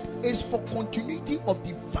sonship is for continuity of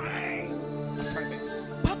divine assignments.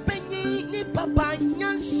 Papa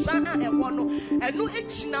nyansa ewo no enu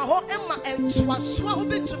echina ho ema entoaso a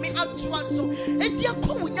obetumi atoaso edi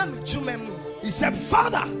akọ wonya metuma mu. He said,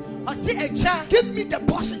 Father, Give me the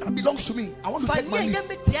portion that belongs to me. I want to take my leave.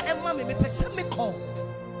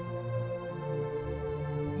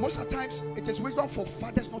 Most of the times, it is wisdom for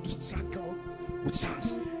fathers not to struggle with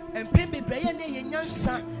sons. And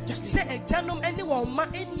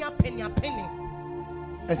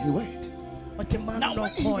he went. Now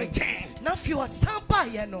when he returned,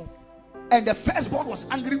 and the firstborn was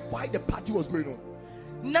angry why the party was going on.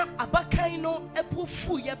 Do you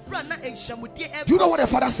know what the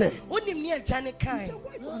father said? He said,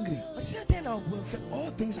 why are you angry? He said,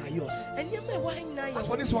 all things are yours. As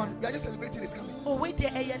for this one, we are just celebrating his coming.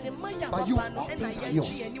 But you, all things are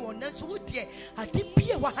yours.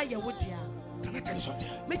 Can I tell you something?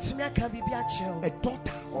 A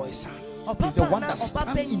daughter or a son is the one that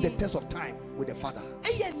stands in the test of time with the father.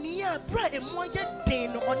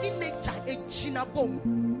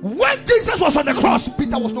 When Jesus was on the cross,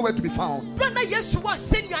 Peter was nowhere to be found. But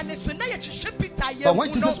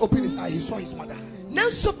when Jesus opened his eyes, he saw his mother.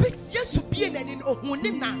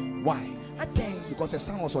 Why? Because the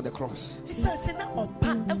son was on the cross. The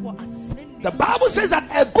Bible says that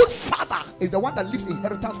a good father is the one that leaves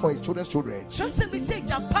inheritance for his children's children. Spiritual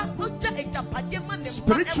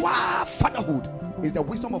fatherhood is the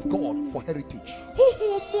wisdom of God for heritage.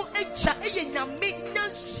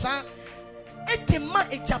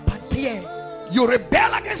 You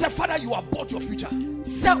rebel against a father, you abort your future. You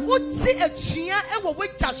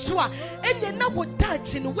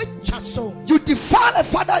defile a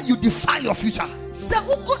father, you defile your future.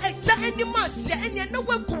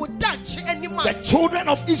 The children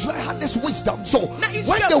of Israel had this wisdom. So when they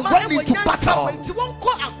went into battle,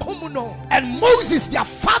 and Moses, their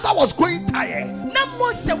father, was going tired,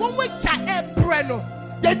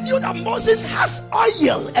 they knew that Moses has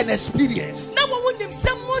oil and experience.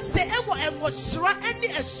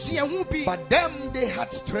 But them, they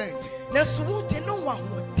had strength.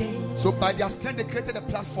 So by their strength, they created a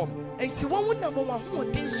platform and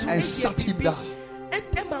sat him down.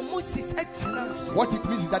 What it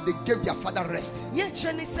means is that they gave their father rest. And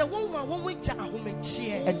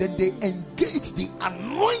then they engaged the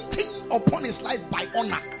anointing upon his life by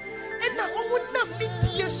honor.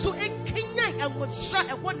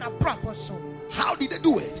 How did they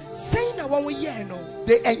do it?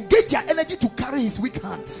 They engaged their energy to carry his weak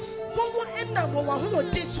hands. Pour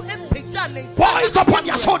it upon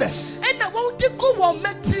their shoulders.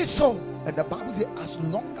 And the Bible says, as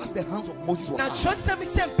long as the hands of Moses were found.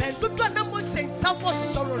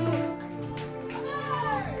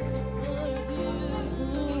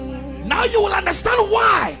 Now you will understand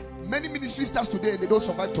why many ministry stars today, they don't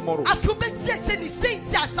survive tomorrow. You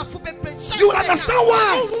will understand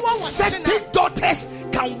why certain daughters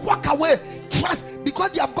can walk away, trust,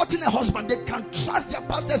 because they have gotten a husband, they can trust their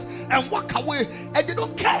pastors and walk away, and they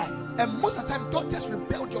don't care. And most of the time, daughters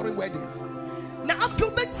rebel during weddings. Now I feel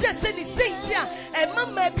better saying the same thing. And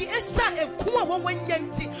mama be esa ekuma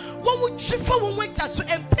wanyanti. One would chifa wanwenta so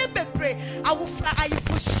and pepe. I will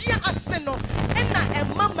fushia aseno.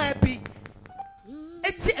 And mama be.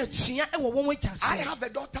 I have a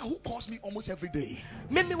daughter who calls me almost every day.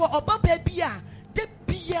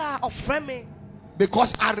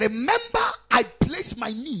 Because I remember I placed my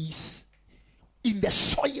knees in the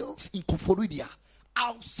soils in Koforidia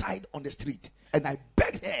outside on the street, and I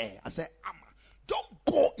begged her. I said, Amma, don't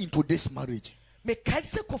go into this marriage. She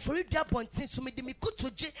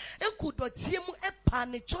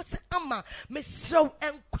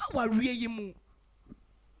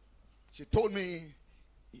told me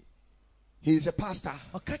he is a pastor.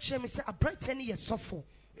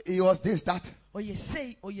 He was this, that.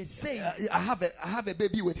 I have a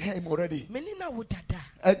baby with him already.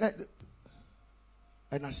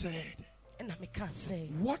 And I said,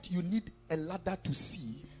 what you need a ladder to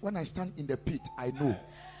see, when I stand in the pit, I know.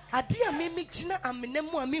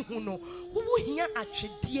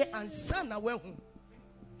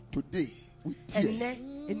 Today, with tears,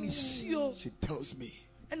 she tells me,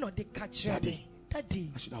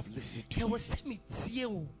 Daddy, I should have listened to you.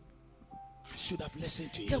 I should have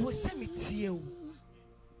listened to you.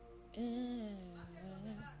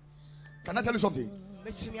 Can I tell you something?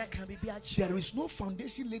 There is no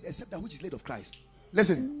foundation laid except that which is laid of Christ.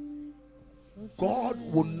 Listen, God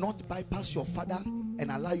will not bypass your father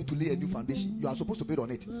and allow you to lay a new foundation. You are supposed to build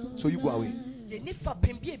on it. So you go away. So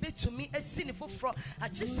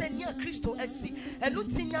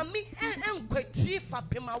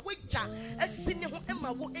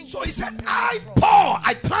he said, I Paul,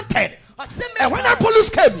 I planted. And when Apollos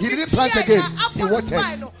came, he didn't plant again. He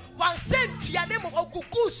watered.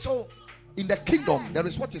 In the kingdom, there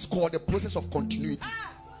is what is called the process of continuity.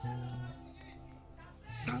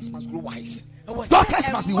 Sons must grow wise.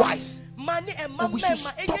 Daughters must be wise. And we should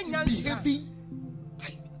stop behaving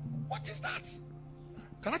like, what is that?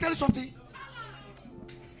 Can I tell you something?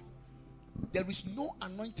 There is no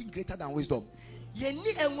anointing greater than wisdom. There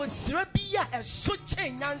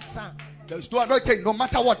is no anointing, no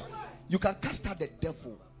matter what. You can cast out the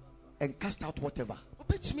devil and cast out whatever.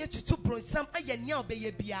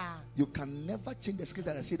 You can never change the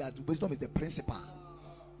scripture and say that wisdom is the principal.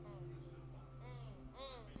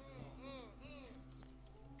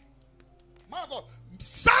 My God,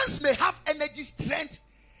 sons may have energy, strength.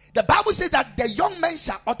 The Bible says that the young men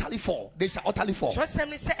shall utterly fall. They shall utterly fall.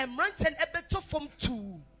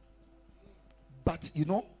 But you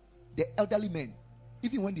know, the elderly men,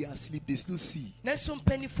 even when they are asleep, they still see. I'll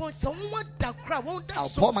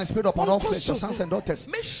pour my spirit upon all flesh. Your sons and daughters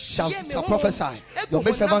shall prophesy. Your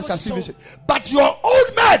maid servants shall see vision. But your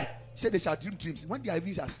old men say they shall dream dreams. When their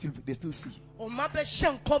eyes are still, they still see. When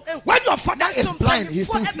your father is blind, he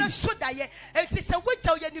still sees.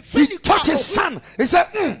 He touched his son. He said,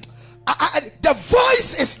 the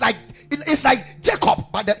voice is like Jacob,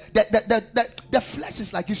 but the flesh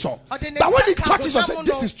is like Esau. But when he touches us,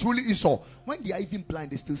 this is truly Esau. When they are even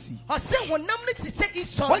blind, they still see. When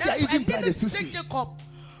they are even blind, they still see.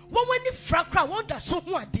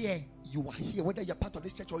 You are here, whether you're part of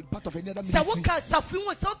this church or part of any other ministry.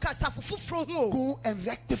 Go and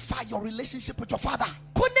rectify your relationship with your father.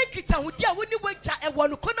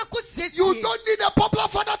 You don't need a popular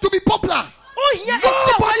father to be popular.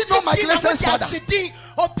 Nobody knows my Galatians father.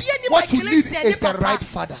 What you need is the right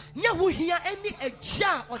father. I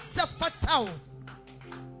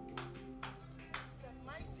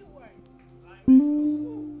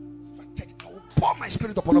will pour my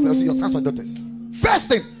spirit upon all of your sons and daughters. First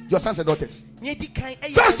thing, your sons and daughters.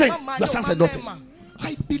 First thing, your sons and daughters.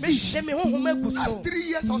 I believe last 3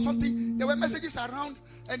 years or something, there were messages around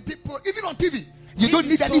and people, even on TV. You don't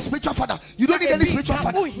need any spiritual father. You don't need any spiritual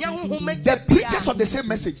father. The preachers of the same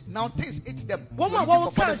message. Now things hit them.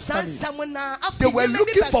 They were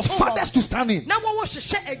looking for fathers to stand in. We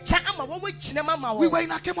were in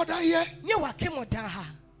Akemoda here.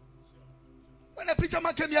 When the preacher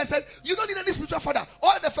man came here and said, you don't need any spiritual father.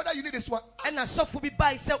 All the father you need is one. I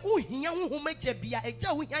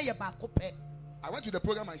went to the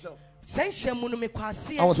program myself. I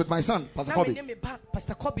was with my son, Pastor Kobe. And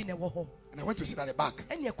I went to sit at the back.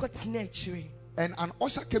 And an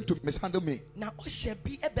usher came to mishandle me. The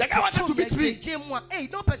guy wanted to beat me. So I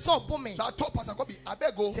told Pastor Kobe, I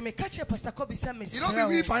beg go. You know,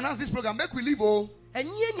 we finance this program, make we leave. Oh. And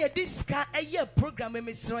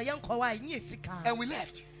we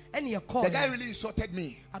left. The guy really insulted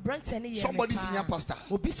me. Somebody senior pastor.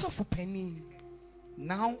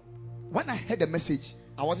 Now, when I heard the message,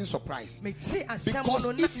 I wasn't surprised. Because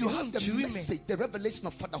if you have the message, the revelation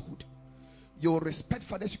of fatherhood, you will respect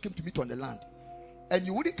fathers you came to meet on the land. And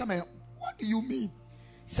you wouldn't come and, what do you mean?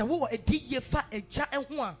 Listen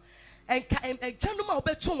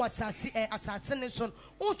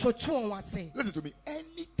to me.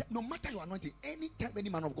 No matter your anointing, anytime any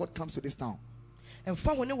man of God comes to this town, I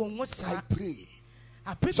pray.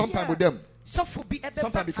 Sometime with them.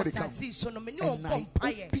 Sometime before they come. And I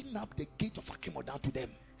open up the gate of Akemoda to them.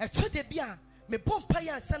 Lord, I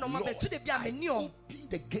open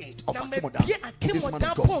the gate of Akemoda. This man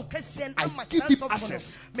of God. I give him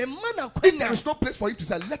access. If there is no place for him to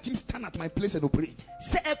say, let him stand at my place and operate.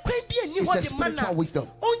 It's a spiritual wisdom.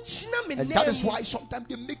 And that is why sometimes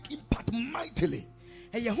they make impact mightily.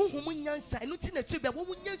 But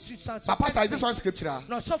Pastor, is this one scripture?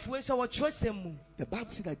 The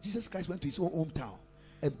Bible says that Jesus Christ went to his own hometown,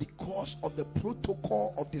 and because of the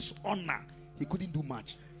protocol of dishonor, he couldn't do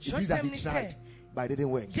much. It means that he tried, but it didn't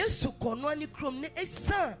work. He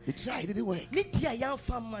tried, it didn't work.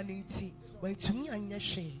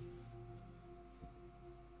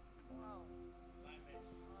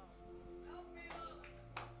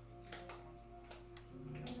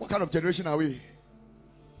 What kind of generation are we?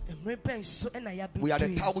 We are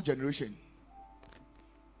the towel generation.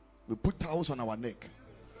 We put towels on our neck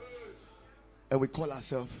and we call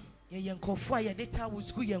ourselves.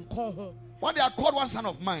 One day I called one son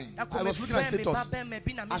of mine. I was looking at status.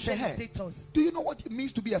 I said, hey, do you know what it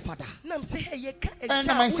means to be a father? And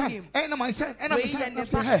my son. I said, hey,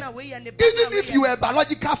 even if you were a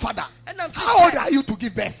biological father, how old are you to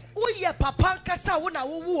give birth?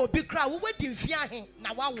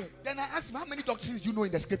 Then I asked him, how many doctrines do you know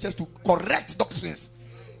in the scriptures to correct doctrines?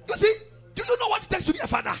 You see, do you know what it takes to be a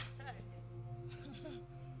father?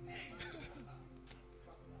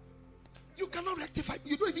 You cannot rectify.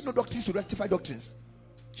 You don't even know doctrines to rectify doctrines.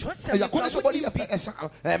 You are calling somebody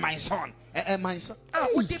my son. My son. Hey.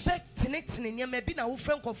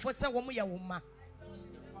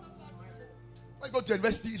 Let's go to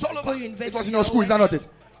university. It's all over. It was in your school, is that not it?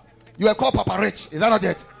 You were called Papa Rich, is that not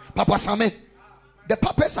it? Papa Same. The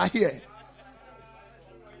papas are here.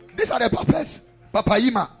 These are the papas. Papa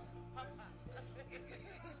Ima.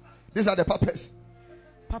 These are the papas.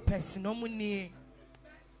 Papas, no money.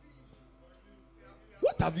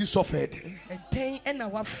 What have you suffered?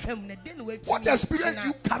 What experience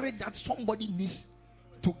you carried that somebody needs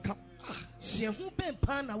to come?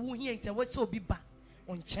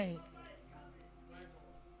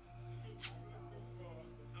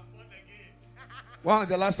 When was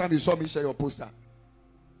the last time you saw me share your poster?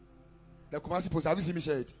 The Kumasi poster. Have you seen me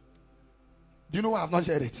share it? Do you know why I have not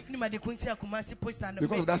shared it?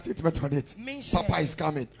 Because of that statement on it. Papa is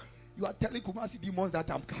coming. You are telling Kumasi demons that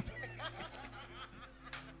I'm coming.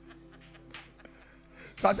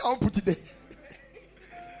 So I said, I won't put it there.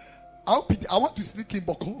 I want to sneak in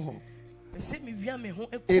Boko.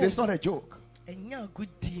 It is not a joke.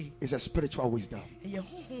 It's a spiritual wisdom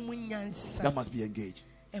that must be engaged.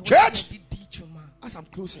 Church, as I'm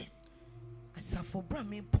closing,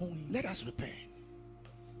 let us repent.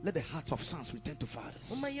 Let the heart of sons return to fathers,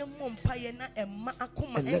 and let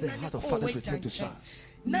the heart of fathers return to sons.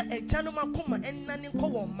 Because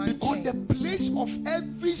the place of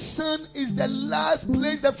every son is the last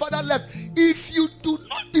place the father left. If you do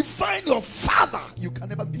not define your father, you can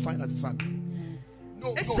never be defined as a son.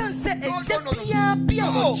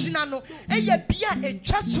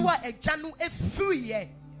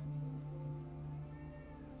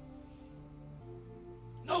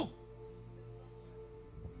 No.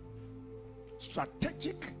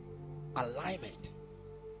 Strategic alignment.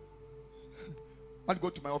 When I go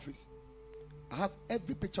to my office, I have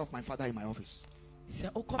every picture of my father in my office. As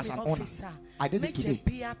an honor, I did it today.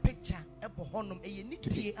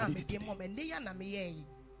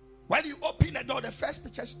 When you open the door, the first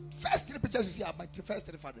three pictures you see are my first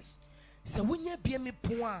three fathers. When you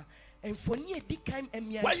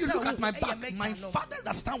look at my back, my fathers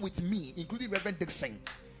that stand with me, including Reverend Dixon,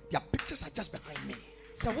 their pictures are just behind me.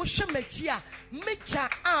 I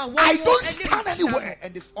don't stand anywhere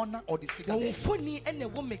and dishonor or disfigure them.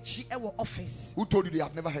 Who told you they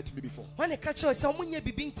have never hurt me before? You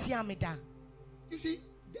see,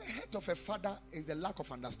 the hurt of a father is the lack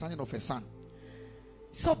of understanding of a son.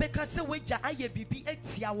 So because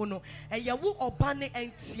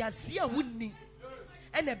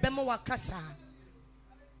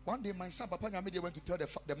one day my son Papa Nyamide went to tell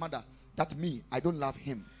the mother that I don't love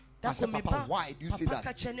him. I said, Papa, why do you say that?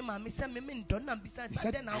 He said,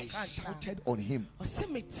 I shouted on him.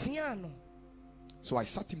 So I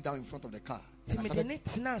sat him down in front of the car and I started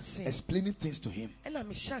explaining things to him.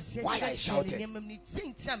 Why I shouted.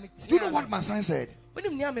 Do you know what my son said?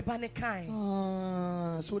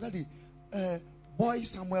 So daddy, boy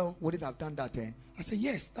Samuel wouldn't have done that. I said,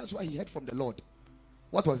 yes, that's why he heard from the Lord.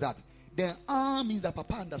 What was that? The means that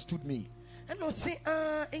Papa understood me.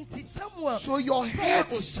 So your hurt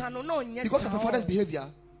because of your father's behavior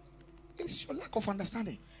is your lack of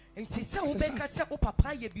understanding. Why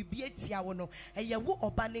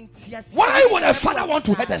would a father want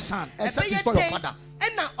to hurt a son except he's not your father?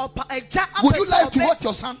 Would you like to hurt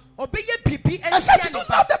your son except you don't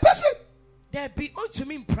love the person? When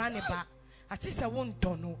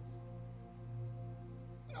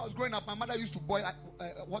I was growing up, my mother used to boil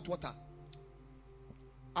hot water.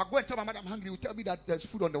 I go and tell my mother I'm hungry. You tell me that there's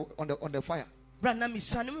food on the fire. No,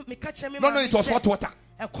 it was hot water.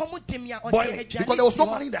 Boiling, because there was no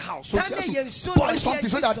money in the house. So she has to boil something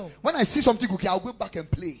so that when I see something cooking, I'll go back and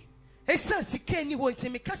play. Why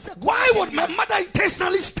would my mother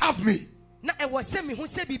intentionally starve me?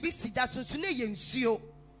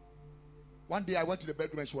 One day I went to the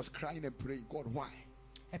bedroom and she was crying and praying, God, why?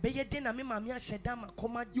 You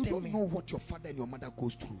don't know what your father and your mother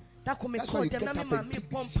goes through. That's why you get up and take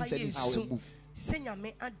decisions anyhow and move.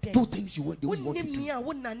 Do things you want to do.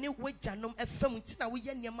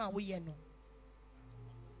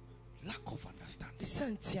 Lack of understanding.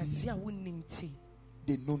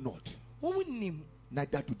 They know not,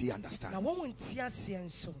 neither do they understand.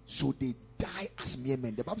 So they die as mere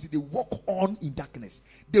men. The Bible says they walk on in darkness.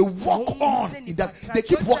 They walk on in darkness. They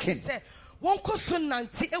keep walking. Their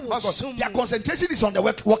concentration is on the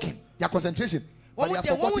walking. Their concentration. But they are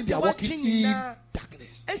forgotten they are walking in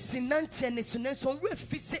darkness.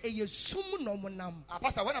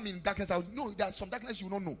 Pastor, when I'm in darkness, I know there's some darkness you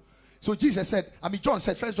don't know. So Jesus said, John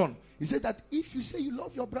said, 1 John, he said that if you say you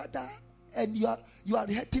love your brother and you are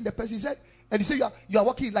hurting the person, he said, and you say you are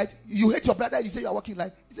walking in light, you hate your brother and you say you are walking in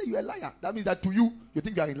light, he said you are a liar. That means that to you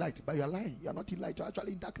think you are in light, but you are lying. You are not in light, you are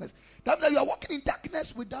actually in darkness. That means that you are walking in darkness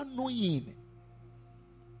mess without knowing.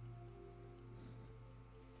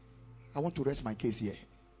 I want to rest my case here.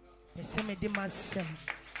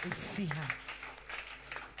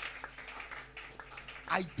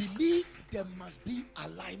 I believe there must be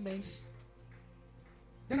alignments.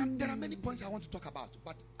 There are many points I want to talk about,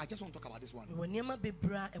 but I just want to talk about this one.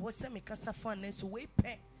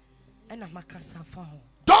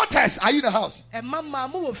 Daughters, are you in the house? You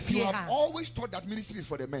have always thought that ministry is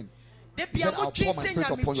for the men. He said, I'll pour my spirit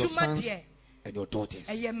upon your sons and your daughters.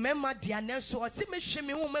 When I met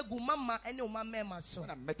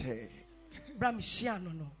her,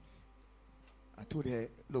 I told her,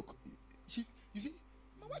 look, you see,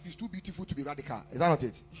 my wife is too beautiful to be radical. Is that not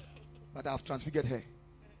it? But I've transfigured her.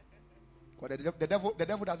 But the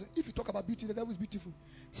devil doesn't. If you talk about beauty, the devil is beautiful.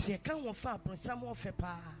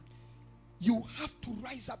 You have to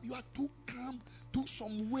rise up. You have to come to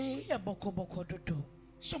some way.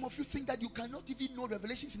 Some of you think that you cannot even know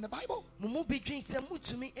revelations in the Bible. You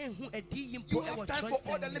have time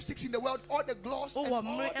for all the lipsticks in the world, all the gloss, and all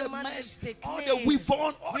the mess, all the weave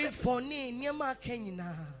on, all the...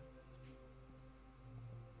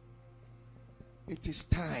 It is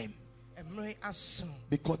time.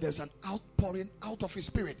 Because there's an outpouring out of his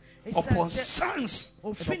spirit upon sons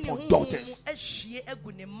and upon daughters.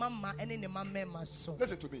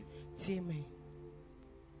 Listen to me.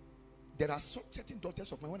 There are some certain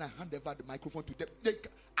daughters of mine, when I hand over the microphone to them,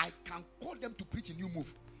 I can call them to preach a new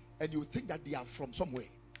move, and you think that they are from somewhere.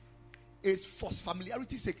 It's for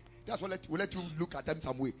familiarity's sake. That's why we'll let you look at them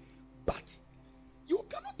some way. But you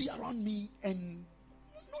cannot be around me and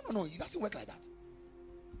no, it doesn't work like that.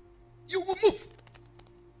 You will move.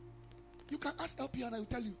 You can ask LP and I will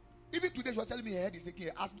tell you. Even today she was telling me her head is aching.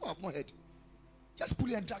 Ask, no, I have no head. Just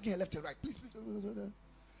pulling and dragging her left and right. Please.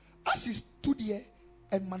 As she stood here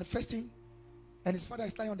and manifesting, and his father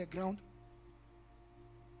is lying on the ground,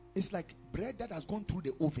 it's like bread that has gone through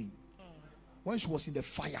the oven. When she was in the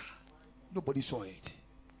fire, nobody saw it.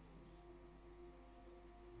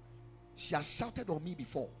 She has shouted on me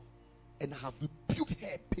before, and I have rebuked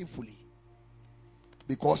her painfully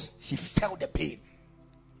because she felt the pain.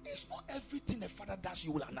 It's not everything a father does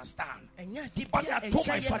you will understand. But I told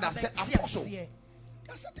my father, I said, Apostle, there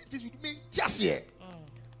are certain things you mean just here.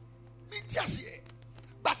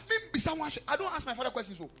 But maybe someone I don't ask my father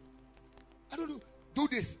questions. So I don't do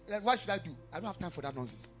this. Like, what should I do? I don't have time for that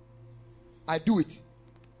nonsense. I do it.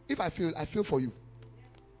 If I feel for you.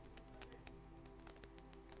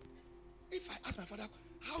 If I ask my father,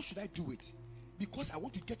 how should I do it? Because I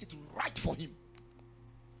want to get it right for him.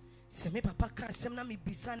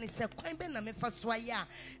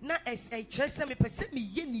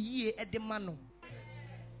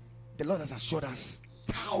 The Lord has assured us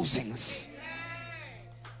thousands.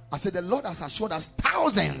 I said the Lord has assured us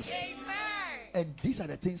thousands. And these are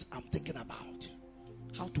the things I'm thinking about.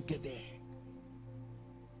 How to get there.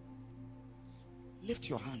 Lift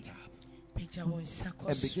your hands up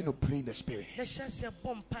and begin to pray in the spirit.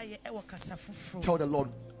 Tell the Lord,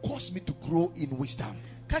 cause me to grow in wisdom.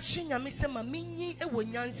 Cause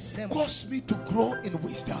me to grow in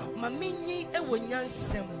wisdom.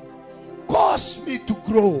 Cause me to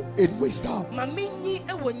grow in wisdom.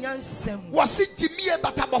 Was it Jimmy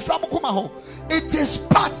Bataboframukuma? It is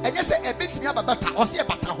part, and yes, a bit me about Bata or see a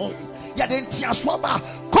Bata home. Yadentia Swaba.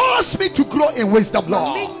 Cause me to grow in wisdom,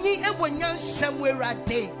 Lord.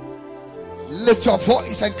 Lift your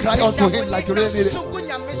voice and cry unto him like you really need it.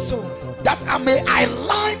 That I may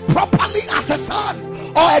align properly as a son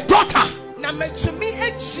or a daughter.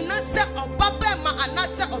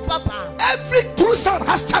 Every true son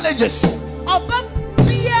has challenges.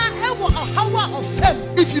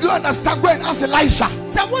 If you don't understand, go and ask Elisha.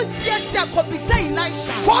 4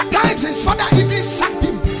 times his father even sacked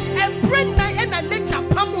him.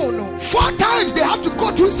 4 times they have to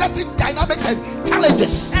go through certain dynamics and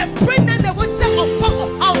challenges.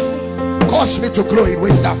 Cause me to grow in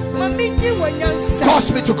wisdom.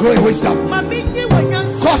 Cause me to grow in wisdom.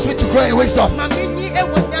 Cause me to grow in wisdom.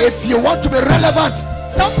 If you want to be relevant,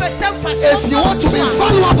 if you want to be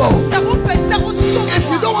valuable, if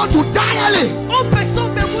you don't want to die early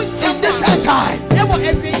in this end time,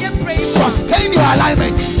 sustain your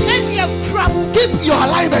alignment. Keep your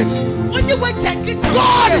alignment.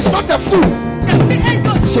 God is not a fool.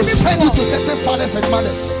 So send you to certain fathers and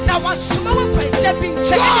mothers. God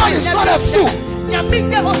is not a fool.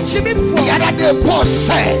 The other day Paul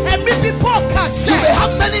said, you may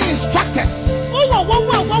have many instructors,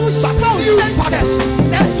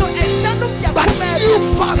 but few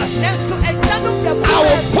fathers. I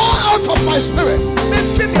will pour out of my spirit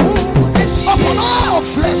upon all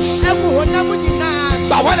flesh.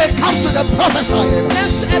 But But when it comes to the prophesying, when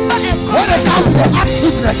it comes to the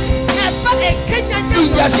activeness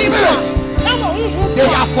in the spirit, they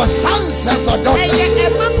are for sons and for daughters.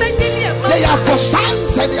 They are for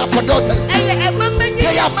sons and they are for daughters.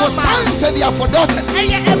 They are for sons and they are for daughters.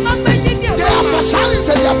 They are for sons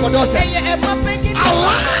and they are for daughters.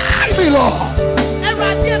 Align me, Lord.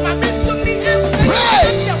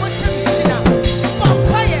 Pray.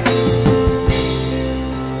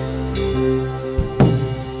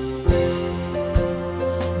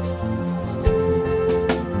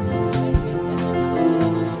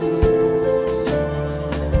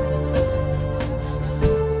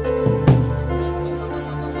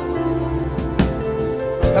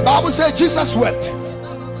 The Bible says Jesus wept.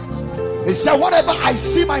 He said, whatever I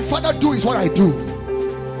see my Father do is what I do.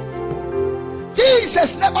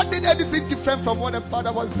 Jesus never did anything different from what the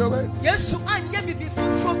Father was doing.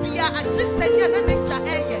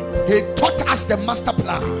 He taught us the master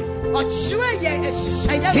plan.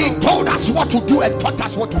 He told us what to do and taught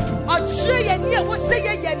us what to do.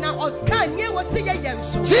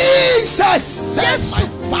 Jesus said, my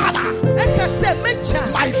Father,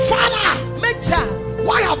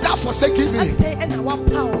 why have thou forsaken me?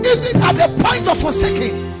 Even at the point of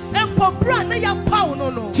forsaking,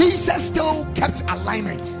 Jesus still kept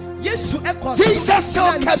alignment. Jesus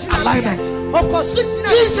still kept alignment.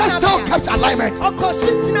 Jesus still kept alignment.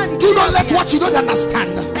 Do not let what you don't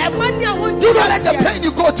understand. Do not let the pain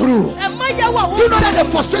you go through. Do not let the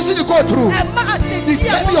frustration you go through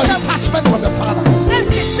determine your detachment from the Father.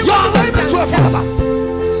 Your alignment to the Father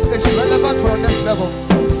is relevant for your next level.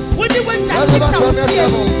 Relevant for your next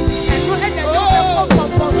level.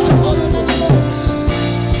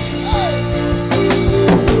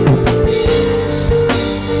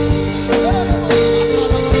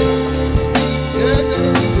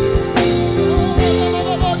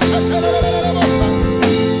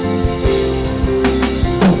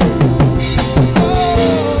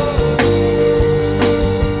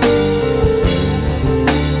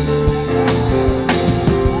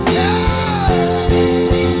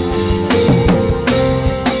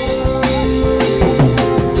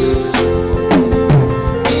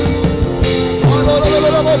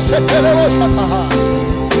 Sataha.